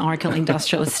Works and Oracle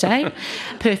Industrial Estate.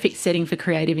 Perfect setting for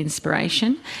creative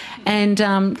inspiration. And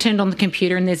turned on the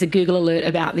computer and there's a Google alert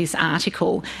about this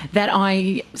article that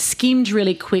I skimmed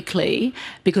really quickly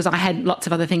because I had lots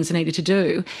of other things I needed to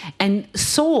do, and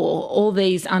saw all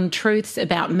these untruths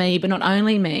about me, but not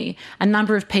only me, a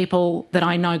number of people that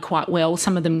I know quite well,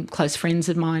 some of them close friends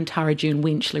of mine, Tara June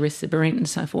Winch, Larissa Barrett and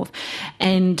so forth,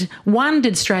 and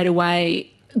wondered straight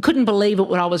away, couldn't believe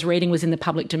what I was reading was in the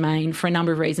public domain for a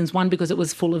number of reasons. One, because it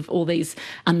was full of all these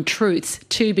untruths.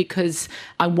 2, because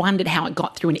I wondered how it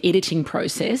got through an editing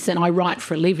process, and I write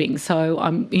for a living, so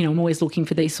I'm always looking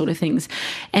for these sort of things.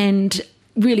 And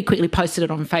really quickly posted it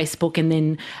on Facebook and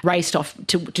then raced off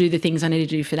to do the things I needed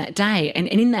to do for that day. And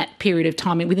in that period of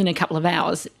time, within a couple of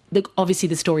hours, obviously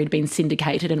the story had been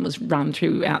syndicated and it was run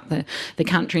throughout the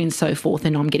country and so forth,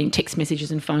 and I'm getting text messages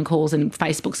and phone calls and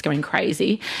Facebook's going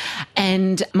crazy.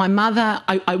 And my mother,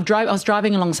 I was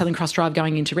driving along Southern Cross Drive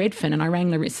going into Redfern, and I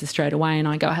rang Larissa straight away and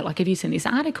I go, like, have you seen this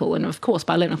article? And of course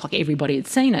by 11 o'clock everybody had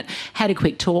seen it. Had a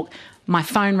quick talk. My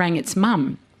phone rang its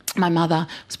mum. My mother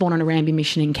was born on a Rambi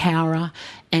mission in Cowra,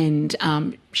 and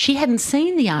she hadn't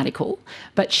seen the article,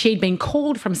 but she'd been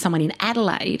called from someone in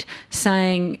Adelaide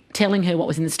telling her what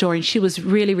was in the story, and she was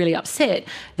really, really upset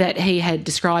that he had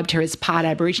described her as part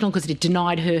Aboriginal because it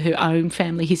denied her own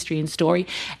family history and story,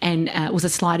 and was a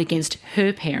slight against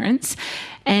her parents.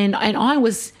 And I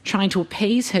was trying to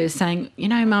appease her, saying,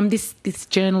 Mum, this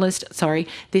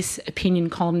opinion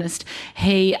columnist,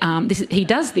 he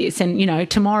does this, and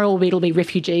tomorrow it'll be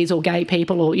refugees or gay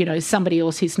people or somebody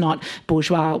else who's not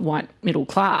bourgeois, white, middle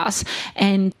class,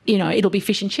 and it'll be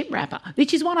fish and chip wrapper,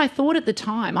 which is what I thought at the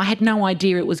time. I had no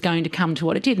idea it was going to come to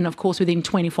what it did, and of course within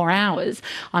 24 hours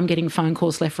I'm getting phone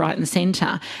calls left, right, and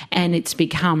centre, and it's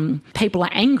become people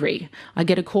are angry. I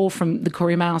get a call from the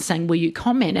Courier Mail saying, "Will you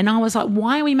comment?" And I was like,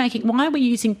 why are we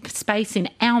using space in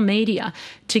our media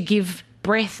to give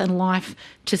breath and life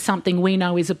to something we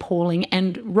know is appalling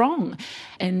and wrong?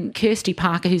 And Kirsty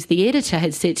Parker, who's the editor,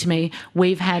 had said to me,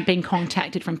 we've been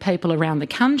contacted from people around the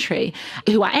country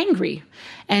who are angry.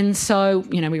 And so,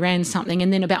 we ran something,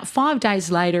 and then about 5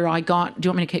 days later I got... Do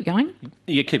you want me to keep going?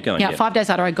 Yeah, keep going. Yeah, 5 days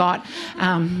later I got,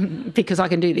 because I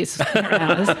can do this for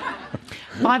hours,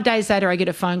 5 days later I get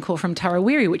a phone call from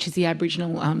Tarawiri, which is the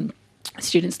Aboriginal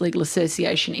Students' Legal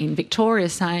Association in Victoria,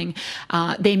 saying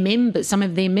some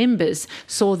of their members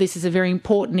saw this as a very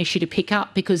important issue to pick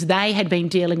up because they had been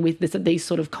dealing with these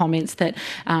sort of comments that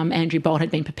Andrew Bolt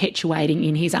had been perpetuating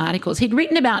in his articles. He'd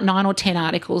written about 9 or 10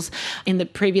 articles in the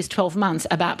previous 12 months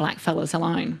about blackfellas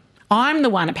alone. I'm the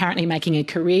one apparently making a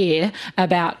career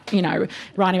about,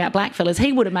 writing about blackfellas.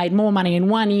 He would have made more money in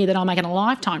 1 year than I'll make in a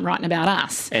lifetime writing about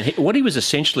us. And what he was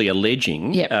essentially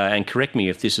alleging, and correct me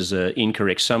if this is an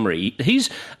incorrect summary, he's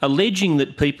alleging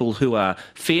that people who are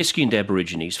fair-skinned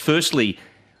Aborigines, firstly,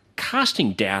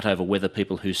 casting doubt over whether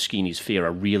people whose skin is fair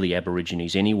are really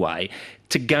Aborigines anyway,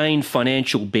 to gain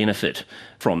financial benefit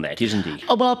from that, isn't he?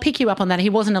 Oh, well, I'll pick you up on that. He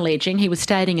wasn't alleging. He was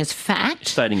stating as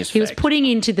fact. He was putting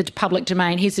into the public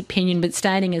domain his opinion, but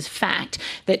stating as fact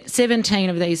that 17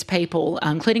 of these people,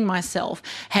 including myself,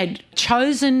 had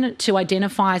chosen to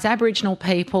identify as Aboriginal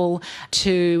people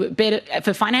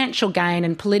for financial gain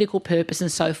and political purpose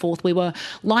and so forth. We were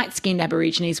light-skinned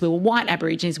Aborigines, we were white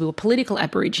Aborigines, we were political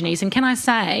Aborigines. And can I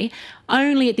say,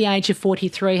 only at the age of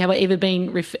 43 have I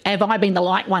been the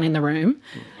light one in the room.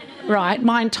 Right,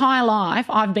 my entire life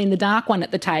I've been the dark one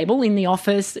at the table, in the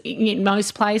office, in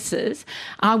most places.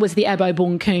 I was the Abo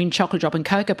Boon Coon chocolate drop and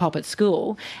cocoa pop at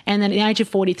school, and then at the age of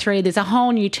 43 there's a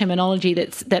whole new terminology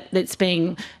that's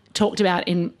being talked about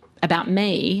about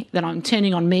me, that I'm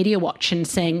turning on Media Watch and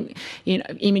seeing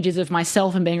images of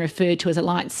myself and being referred to as a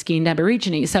light-skinned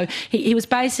Aborigine. So he was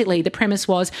basically, the premise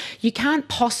was, you can't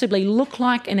possibly look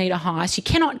like Anita Heiss, you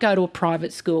cannot go to a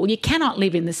private school, you cannot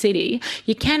live in the city,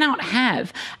 you cannot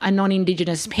have a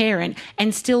non-Indigenous parent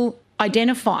and still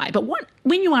identify. But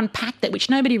when you unpack that, which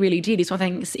nobody really did, is I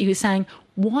think he was saying,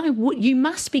 you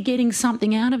must be getting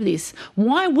something out of this.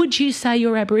 Why would you say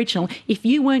you're Aboriginal if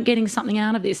you weren't getting something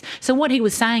out of this? So what he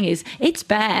was saying is, it's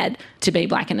bad to be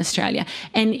black in Australia.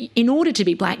 And in order to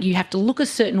be black, you have to look a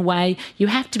certain way. You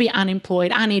have to be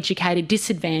unemployed, uneducated,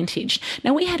 disadvantaged.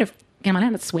 Now, we had am I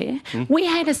allowed to swear? We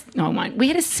had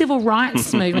a civil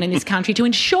rights movement in this country to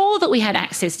ensure that we had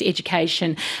access to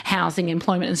education, housing,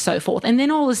 employment and so forth. And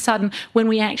then all of a sudden, when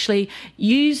we actually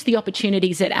used the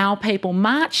opportunities that our people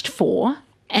marched for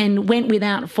and went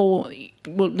without for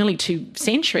nearly 2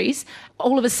 centuries,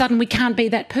 all of a sudden we can't be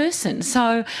that person.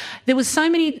 So there was so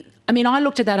many... I mean, I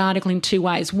looked at that article in 2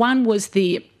 ways. One was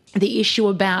the issue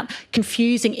about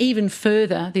confusing even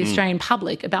further the Australian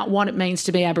public about what it means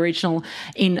to be Aboriginal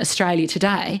in Australia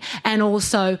today, and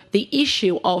also the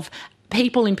issue of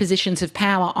people in positions of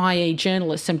power, i.e.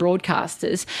 journalists and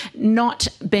broadcasters, not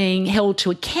being held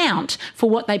to account for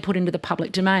what they put into the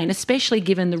public domain, especially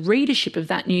given the readership of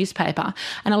that newspaper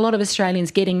and a lot of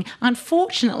Australians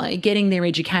unfortunately getting their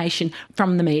education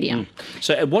from the media.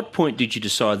 So at what point did you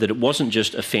decide that it wasn't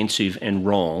just offensive and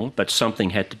wrong, but something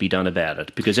had to be done about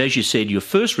it? Because as you said, your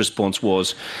first response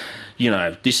was,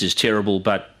 this is terrible,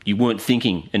 but you weren't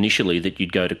thinking initially that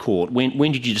you'd go to court.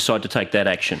 When did you decide to take that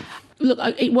action? Look,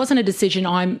 it wasn't a decision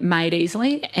I made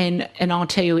easily, and I'll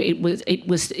tell you, it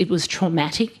was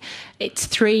traumatic. It's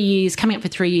 3 years, coming up for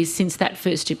 3 years since that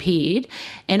first appeared,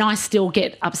 and I still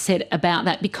get upset about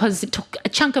that because it took a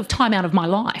chunk of time out of my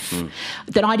life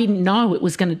that I didn't know it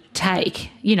was going to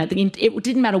take. It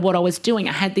didn't matter what I was doing.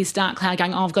 I had this dark cloud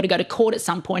going, I've got to go to court at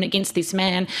some point against this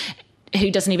man who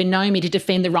doesn't even know me to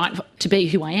defend the right to be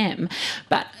who I am.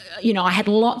 But, I had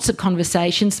lots of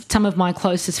conversations. Some of my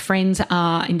closest friends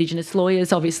are Indigenous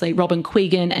lawyers, obviously Robin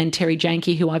Quiggin and Terry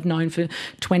Janke, who I've known for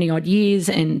 20-odd years,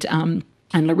 and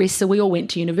Larissa. We all went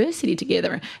to university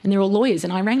together, and they're all lawyers.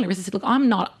 And I rang Larissa and said, look,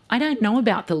 I don't know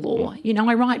about the law.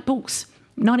 I write books.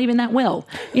 Not even that well.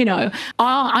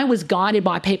 I was guided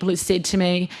by people who said to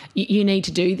me, you need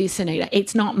to do this, Anita.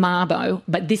 It's not Mabo,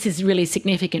 but this is really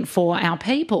significant for our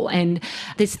people. And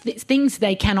there's things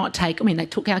they cannot take. I mean, they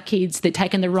took our kids. They've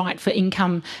taken the right for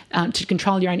income, to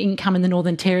control your own income in the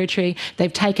Northern Territory.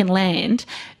 They've taken land.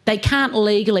 They can't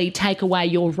legally take away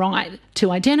your right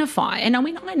to identify. And I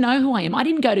mean, I know who I am. I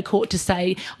didn't go to court to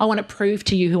say, I want to prove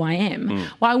to you who I am.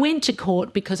 Well, I went to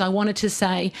court because I wanted to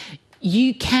say,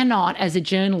 you cannot, as a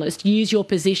journalist, use your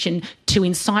position to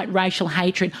incite racial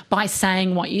hatred by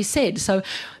saying what you said. So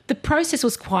the process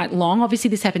was quite long. Obviously,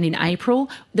 this happened in April.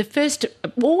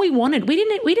 All we wanted, we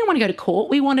didn't want to go to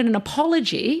court. We wanted an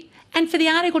apology and for the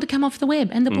article to come off the web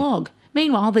and the blog.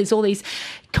 Meanwhile, there's all these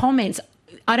comments.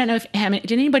 I don't know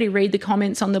did anybody read the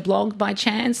comments on the blog by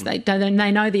chance? They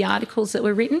know the articles that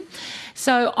were written.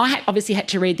 So I obviously had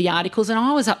to read the articles, and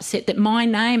I was upset that my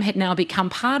name had now become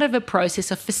part of a process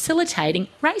of facilitating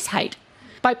race hate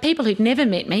by people who'd never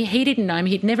met me. He didn't know me.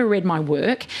 He'd never read my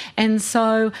work. And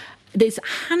so there's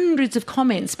hundreds of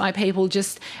comments by people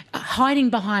just hiding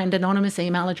behind anonymous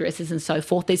email addresses and so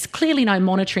forth. There's clearly no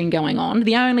monitoring going on.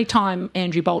 The only time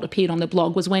Andrew Bolt appeared on the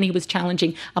blog was when he was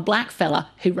challenging a black fella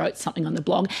who wrote something on the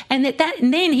blog, and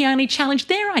then he only challenged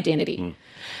their identity.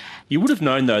 You would have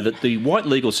known, though, that the white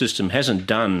legal system hasn't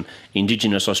done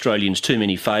Indigenous Australians too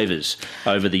many favours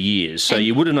over the years. So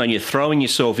you would have known you're throwing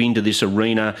yourself into this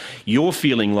arena. You're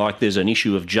feeling like there's an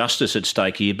issue of justice at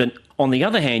stake here. But on the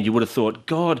other hand, you would have thought,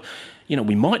 God, we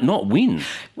might not win.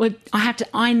 Well,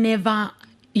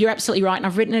 you're absolutely right, and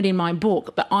I've written it in my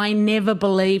book, but I never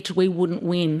believed we wouldn't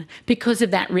win because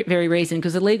of that very reason,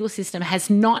 because the legal system has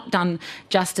not done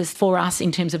justice for us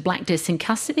in terms of black deaths in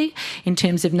custody, in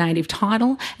terms of native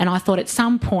title, and I thought at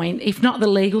some point, if not the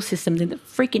legal system, then the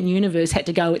freaking universe had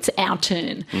to go, it's our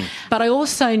turn. But I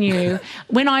also knew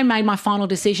when I made my final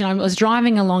decision, I was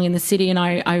driving along in the city and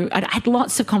I had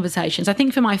lots of conversations. I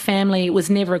think for my family, it was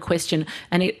never a question,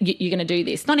 and you're going to do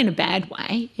this. Not in a bad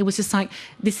way. It was just like,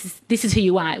 this is who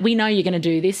you are. We know you're going to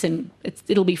do this and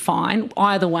it'll be fine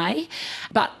either way.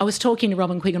 But I was talking to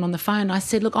Robin Quiggin on the phone and I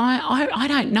said, look, I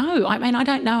don't know. I mean, I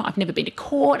don't know. I've never been to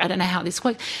court. I don't know how this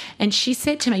works. And she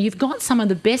said to me, you've got some of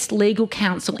the best legal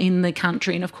counsel in the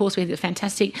country. And, of course, we have a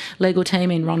fantastic legal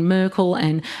team in Ron Merkel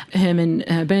and Herman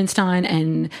Bernstein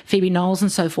and Phoebe Knowles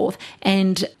and so forth.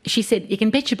 And she said, you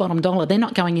can bet your bottom dollar they're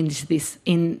not going into this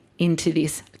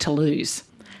to lose.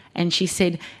 And she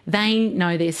said they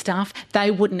know their stuff. They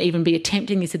wouldn't even be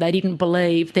attempting this if they didn't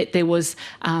believe that there was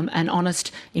an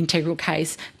honest, integral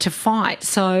case to fight.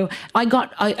 So I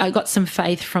got some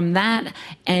faith from that,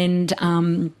 and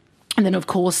then of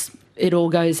course it all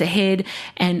goes ahead,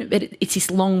 and it's this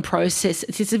long process.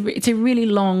 It's a really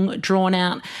long, drawn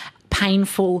out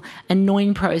painful,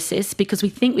 annoying process because we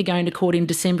think we're going to court in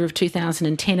December of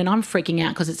 2010, and I'm freaking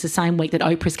out because it's the same week that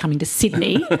Oprah's coming to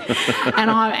Sydney.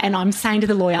 and I'm saying to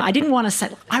the lawyer, I didn't want to say,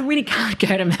 I really can't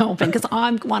go to Melbourne because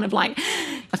I'm one of like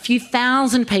a few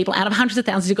thousand people out of hundreds of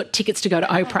thousands who've got tickets to go to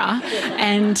Oprah.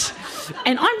 And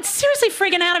I'm seriously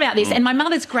freaking out about this. And my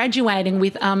mother's graduating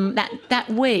with that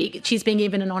week. She's being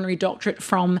given an honorary doctorate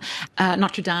from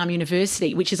Notre Dame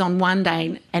University, which is on one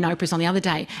day and Oprah's on the other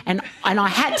day. And I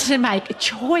had to make a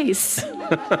choice.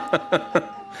 I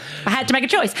had to make a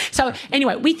choice. So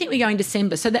anyway, we think we're going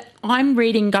December. So that I'm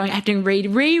rereading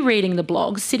the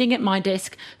blogs, sitting at my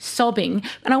desk, sobbing.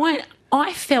 And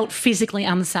I felt physically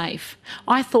unsafe.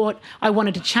 I thought I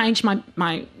wanted to change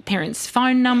my parents'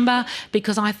 phone number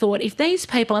because I thought if these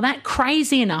people are that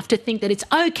crazy enough to think that it's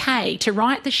okay to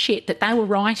write the shit that they were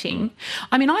writing,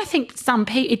 I mean, I think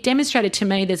it demonstrated to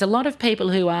me there's a lot of people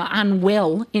who are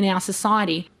unwell in our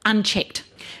society, unchecked,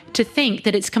 to think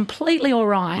that it's completely all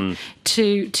right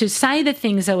to say the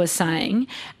things they were saying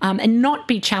and not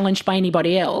be challenged by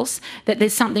anybody else, that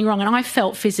there's something wrong. And I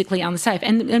felt physically unsafe.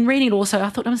 And reading it also, I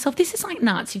thought to myself, this is like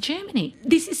Nazi Germany.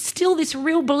 This is still this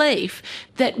real belief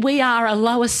that we are a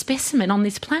lower specimen on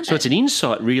this planet. So it's an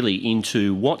insight really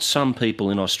into what some people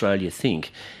in Australia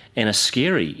think, and a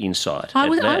scary insight. I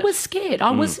was scared.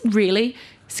 I was really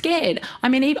scared. I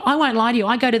mean, I won't lie to you,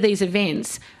 I go to these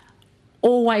events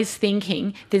always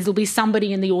thinking there'll be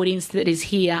somebody in the audience that is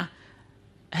here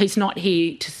who's not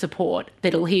here to support,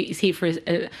 is here for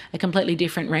a completely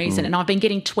different reason. And I've been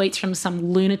getting tweets from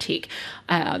some lunatic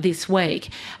this week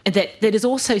that is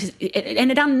also,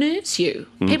 and it unnerves you.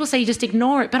 People say you just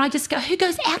ignore it, but I just go, who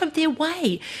goes out of their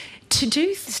way to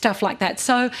do stuff like that?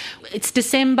 So it's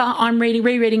December, I'm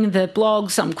rereading the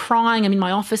blogs, I'm crying, I'm in my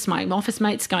office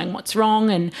mate's going, what's wrong?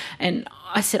 And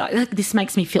I said, this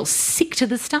makes me feel sick to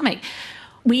the stomach.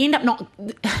 We end up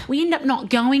not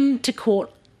going to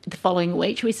court the following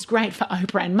week, which is great for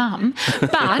Oprah and Mum.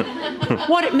 But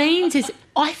what it means is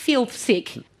I feel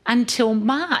sick until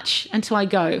March, until I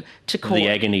go to court. The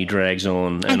agony drags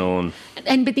on and on.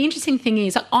 But the interesting thing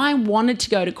is, I wanted to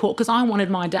go to court because I wanted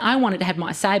to have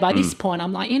my say. By this point,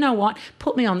 I'm like, you know what?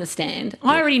 Put me on the stand.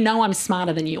 I already know I'm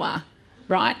smarter than you are,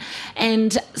 right?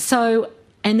 And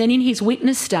then in his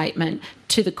witness statement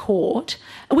to the court,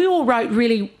 we all wrote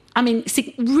really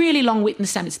long witness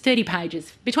statements, 30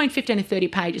 pages, between 15 and 30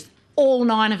 pages, all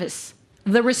 9 of us.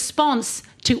 The response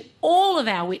to all of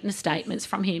our witness statements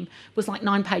from him was like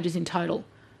 9 pages in total.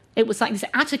 It was like this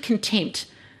utter contempt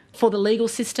for the legal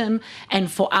system and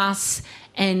for us.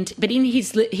 But in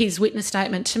his witness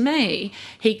statement to me,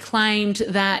 he claimed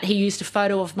that he used a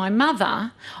photo of my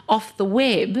mother off the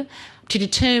web to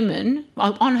determine,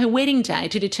 on her wedding day,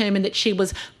 to determine that she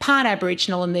was part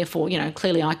Aboriginal and therefore,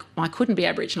 clearly I couldn't be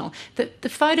Aboriginal. The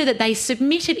photo that they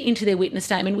submitted into their witness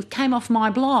statement came off my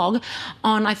blog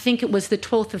on, I think it was the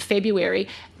 12th of February,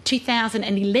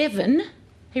 2011.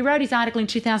 He wrote his article in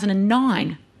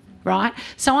 2009. Right,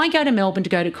 so I go to Melbourne to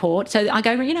go to court. So I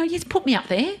go, just put me up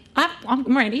there.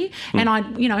 I'm ready, and I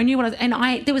knew what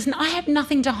I had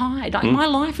nothing to hide. My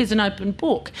life is an open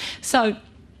book. So,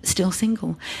 still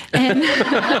single, and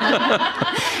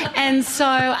and so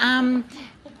I'm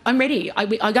ready.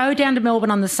 I go down to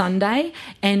Melbourne on the Sunday,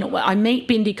 and I meet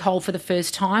Bindi Cole for the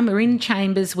first time. We're in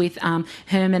chambers with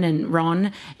Herman and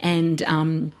Ron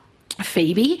and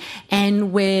Phoebe,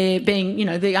 and we're being,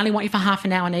 they only want you for half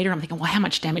an hour, Anita. I'm thinking, well, how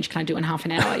much damage can I do in half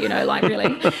an hour?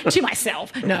 Really, to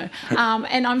myself. No.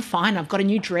 And I'm fine. I've got a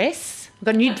new dress. I've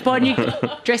got a new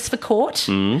dress for court.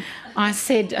 I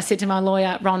said to my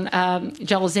lawyer, Ron,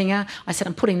 Joel Zinger, I said,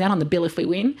 I'm putting that on the bill if we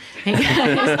win. He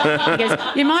goes,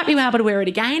 you might be able to wear it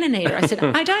again, Anita. I said,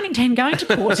 I don't intend going to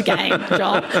court again,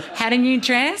 Joel. Had a new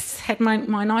dress, had my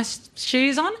nice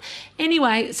shoes on.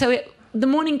 Anyway, the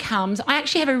morning comes. I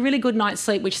actually have a really good night's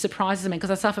sleep, which surprises me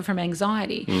because I suffer from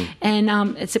anxiety. And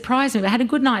it surprised me. But I had a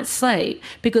good night's sleep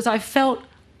because I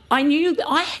knew that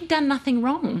I had done nothing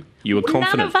wrong. You were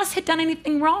confident. None of us had done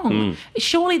anything wrong.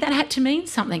 Surely that had to mean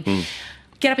something.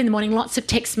 Get up in the morning, lots of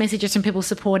text messages from people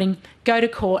supporting, go to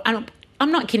court. And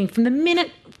I'm not kidding. From the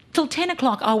minute till 10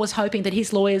 o'clock, I was hoping that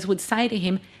his lawyers would say to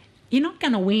him, you're not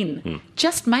going to win.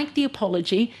 Just make the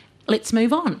apology. Let's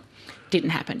move on.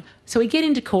 Didn't happen. So we get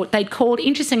into court. They'd called,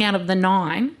 interesting, out of the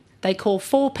 9, they called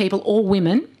 4 people, all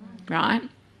women, right?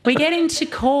 We get into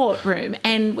courtroom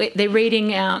and they're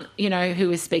reading out, who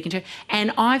we're speaking to,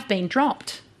 and I've been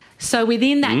dropped. So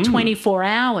within that 24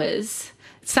 hours,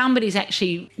 somebody's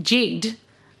actually jigged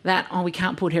that, we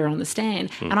can't put her on the stand.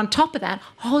 And on top of that,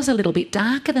 I was a little bit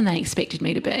darker than they expected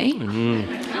me to be.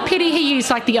 Pity he used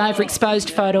like the overexposed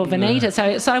photo of Anita. So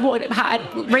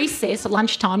at recess, at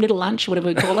lunchtime, little lunch, whatever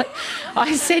we call it,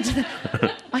 I said,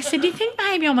 do you think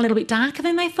maybe I'm a little bit darker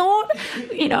than they thought?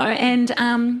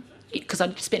 And because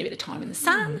I'd spent a bit of time in the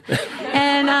sun.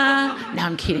 And no,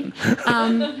 I'm kidding.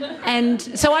 And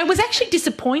so I was actually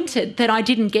disappointed that I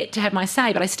didn't get to have my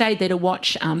say, but I stayed there to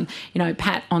watch,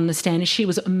 Pat on the stand. She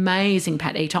was amazing,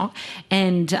 Pat Eatock,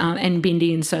 and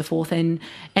Bindi and so forth. And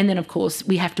then, of course,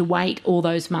 we have to wait all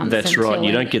those months. That's right.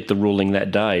 You don't get the ruling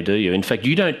that day, do you? In fact,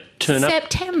 you don't turn up...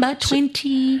 September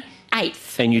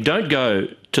 28th. And you don't go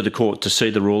to the court to see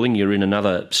the ruling. You're in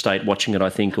another state watching it, I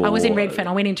think. I was in Redfern.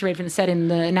 I went into Redfern and sat in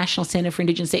the National Centre for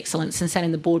Indigenous Excellence and sat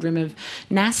in the boardroom of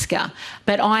NASCA.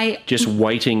 But just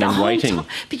waiting and waiting. But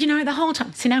the whole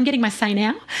time. See, now I'm getting my say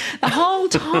now. The whole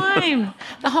time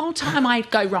I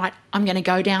go, right, I'm going to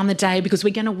go down the day because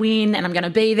we're going to win and I'm going to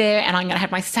be there and I'm going to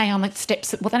have my say on the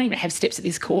steps. Well, they don't even have steps at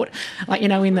this court. Like, on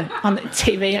the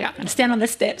TV, I'm going to stand on the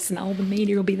steps and all the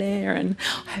media will be there and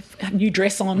I have a new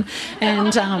dress on.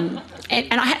 And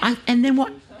then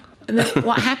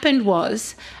what happened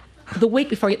was the week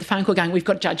before I get the phone call going, we've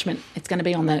got judgment. It's going to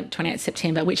be on the 28th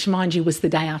September, which, mind you, was the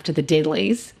day after the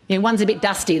Deadlies. One's a bit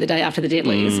dusty the day after the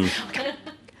Deadlies.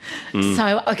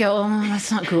 So I go,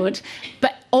 that's not good.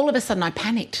 But all of a sudden I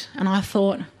panicked and I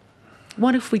thought,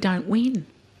 what if we don't win?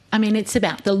 I mean, it's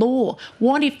about the law.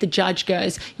 What if the judge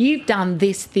goes, you've done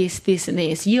this, this, this and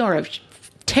this. You're a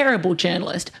terrible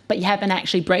journalist, but you haven't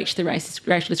actually breached the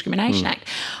Racial Discrimination Act.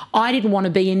 I didn't want to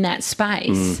be in that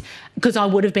space because I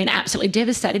would have been absolutely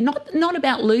devastated. Not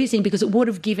about losing, because it would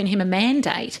have given him a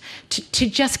mandate to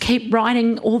just keep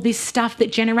writing all this stuff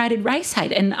that generated race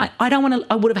hate. And I don't want to.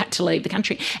 I would have had to leave the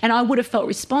country, and I would have felt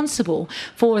responsible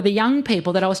for the young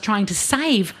people that I was trying to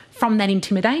save from that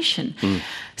intimidation.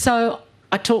 So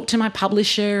I talked to my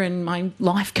publisher and my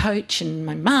life coach and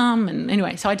my mum, and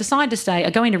anyway, so I decided to stay. I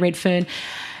go into Redfern.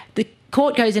 The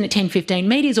court goes in at 10:15.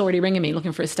 Media's already ringing me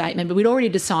looking for a statement, but we'd already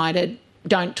decided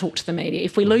don't talk to the media.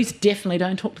 If we lose, definitely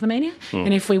don't talk to the media.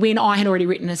 And if we win, I had already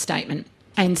written a statement.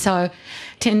 And so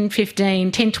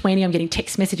 10:15, 10:20, I'm getting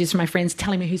text messages from my friends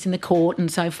telling me who's in the court and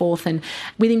so forth. And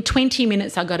within 20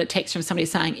 minutes, I got a text from somebody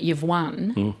saying, you've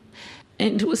won.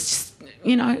 And it was just,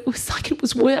 it was like it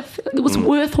was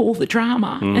worth all the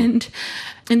drama.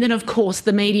 And then, of course,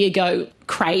 the media go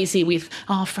crazy with,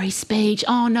 free speech.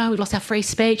 Oh, no, we lost our free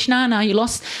speech. No, you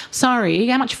lost. Sorry,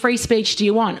 how much free speech do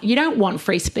you want? You don't want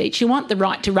free speech. You want the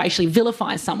right to racially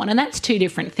vilify someone, and that's two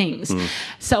different things.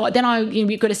 So then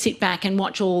you've got to sit back and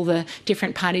watch all the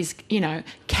different parties,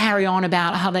 carry on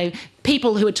about how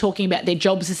people who are talking about their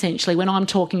jobs, essentially, when I'm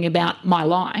talking about my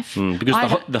life.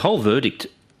 Because the whole verdict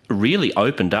really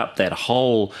opened up that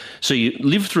whole... So you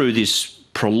live through this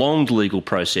prolonged legal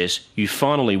process, you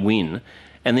finally win,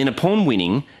 and then upon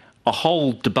winning, a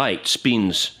whole debate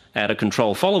spins out of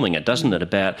control following it, doesn't it,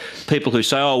 about people who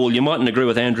say, you mightn't agree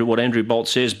with what Andrew Bolt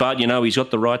says, but, he's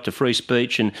got the right to free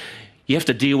speech, and you have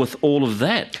to deal with all of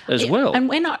that as well. And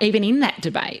we're not even in that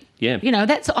debate. Yeah.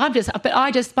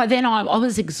 By then I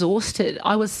was exhausted.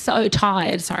 I was so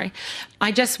tired, sorry.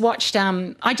 I just watched,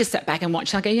 I just sat back and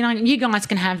watched. I go, you guys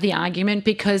can have the argument,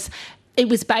 because it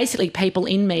was basically people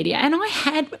in media. And I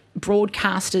had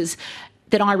broadcasters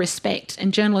that I respect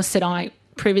and journalists that I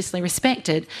previously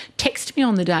respected text me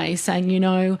on the day saying,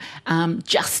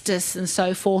 justice and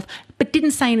so forth, but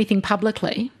didn't say anything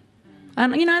publicly.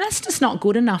 And, that's just not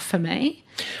good enough for me.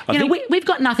 We've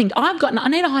got nothing.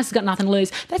 Anita Heiss has got nothing to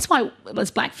lose. That's why, as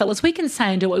black fellas, we can say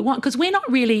and do what we want, because we're not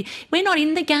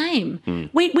in the game.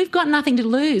 We've got nothing to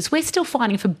lose. We're still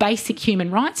fighting for basic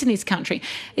human rights in this country.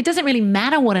 It doesn't really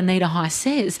matter what Anita Heiss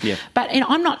says. Yeah. But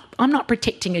I'm not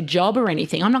protecting a job or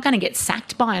anything. I'm not going to get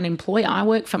sacked by an employer. I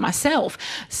work for myself.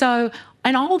 So...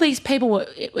 And all these people were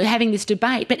having this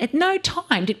debate, but at no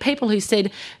time did people who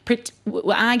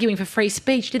were arguing for free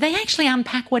speech, did they actually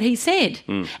unpack what he said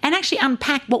and actually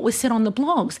unpack what was said on the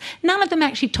blogs? None of them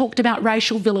actually talked about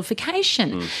racial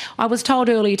vilification. I was told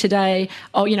earlier today,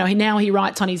 now he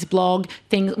writes on his blog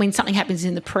things when something happens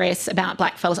in the press about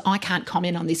blackfellas. I can't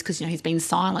comment on this because he's been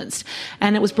silenced.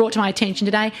 And it was brought to my attention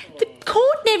today. The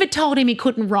court never told him he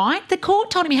couldn't write. The court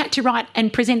told him he had to write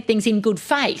and present things in good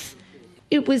faith.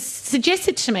 It was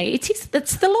suggested to me, it's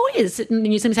the lawyers in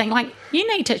New Zealand saying,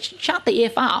 you need to shut the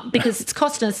F up because it's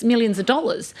costing us millions of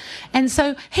dollars. And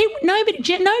so no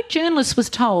journalist was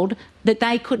told that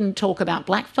they couldn't talk about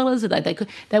blackfellas, or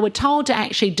they were told to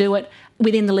actually do it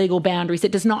within the legal boundaries.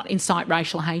 It does not incite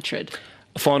racial hatred.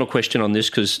 A final question on this,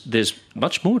 because there's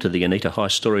much more to the Anita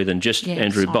Heiss story than just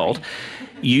Andrew Bolt.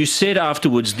 You said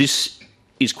afterwards this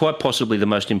is quite possibly the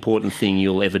most important thing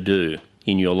you'll ever do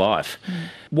in your life.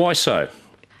 Why so?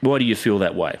 Why do you feel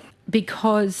that way?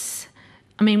 Because,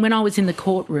 I mean, when I was in the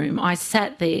courtroom, I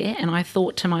sat there and I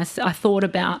thought to myself, I thought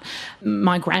about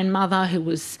my grandmother who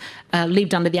was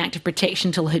lived under the Act of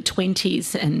Protection till her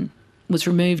 20s and was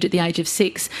removed at the age of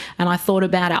 6, and I thought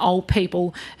about our old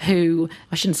people who,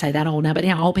 I shouldn't say that old now, but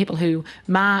old people who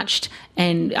marched,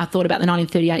 and I thought about the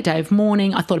 1938 Day of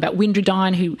Mourning. I thought about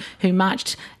Windradine who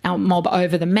marched our mob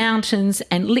over the mountains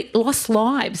and lost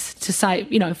lives to say,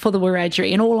 for the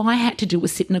Wiradjuri, and all I had to do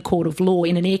was sit in a court of law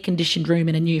in an air-conditioned room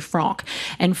in a new frock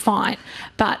and fight.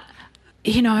 But,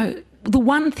 the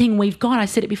one thing we've got, I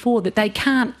said it before, that they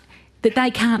can't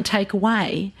take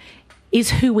away is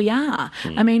who we are.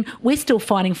 I mean, we're still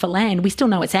fighting for land. We still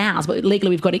know it's ours, but legally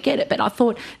we've got to get it. But I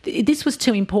thought this was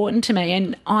too important to me,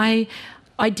 and I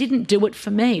didn't do it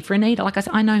for me, for Anita. Like I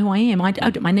said, I know who I am. I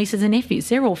do my nieces and nephews.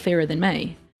 They're all fairer than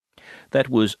me. That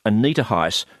was Anita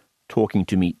Heiss talking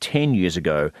to me 10 years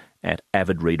ago at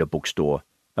Avid Reader Bookstore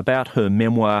about her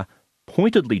memoir,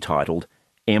 pointedly titled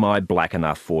Am I Black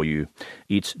Enough for You?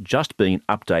 It's just been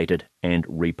updated and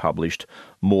republished.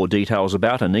 More details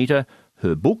about Anita,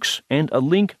 her books, and a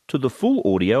link to the full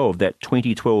audio of that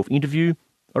 2012 interview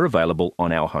are available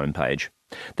on our homepage.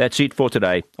 That's it for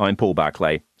today. I'm Paul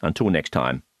Barclay. Until next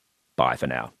time, bye for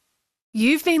now.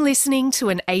 You've been listening to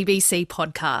an ABC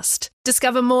podcast.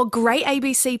 Discover more great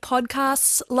ABC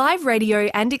podcasts, live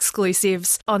radio and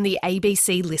exclusives on the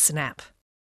ABC Listen app.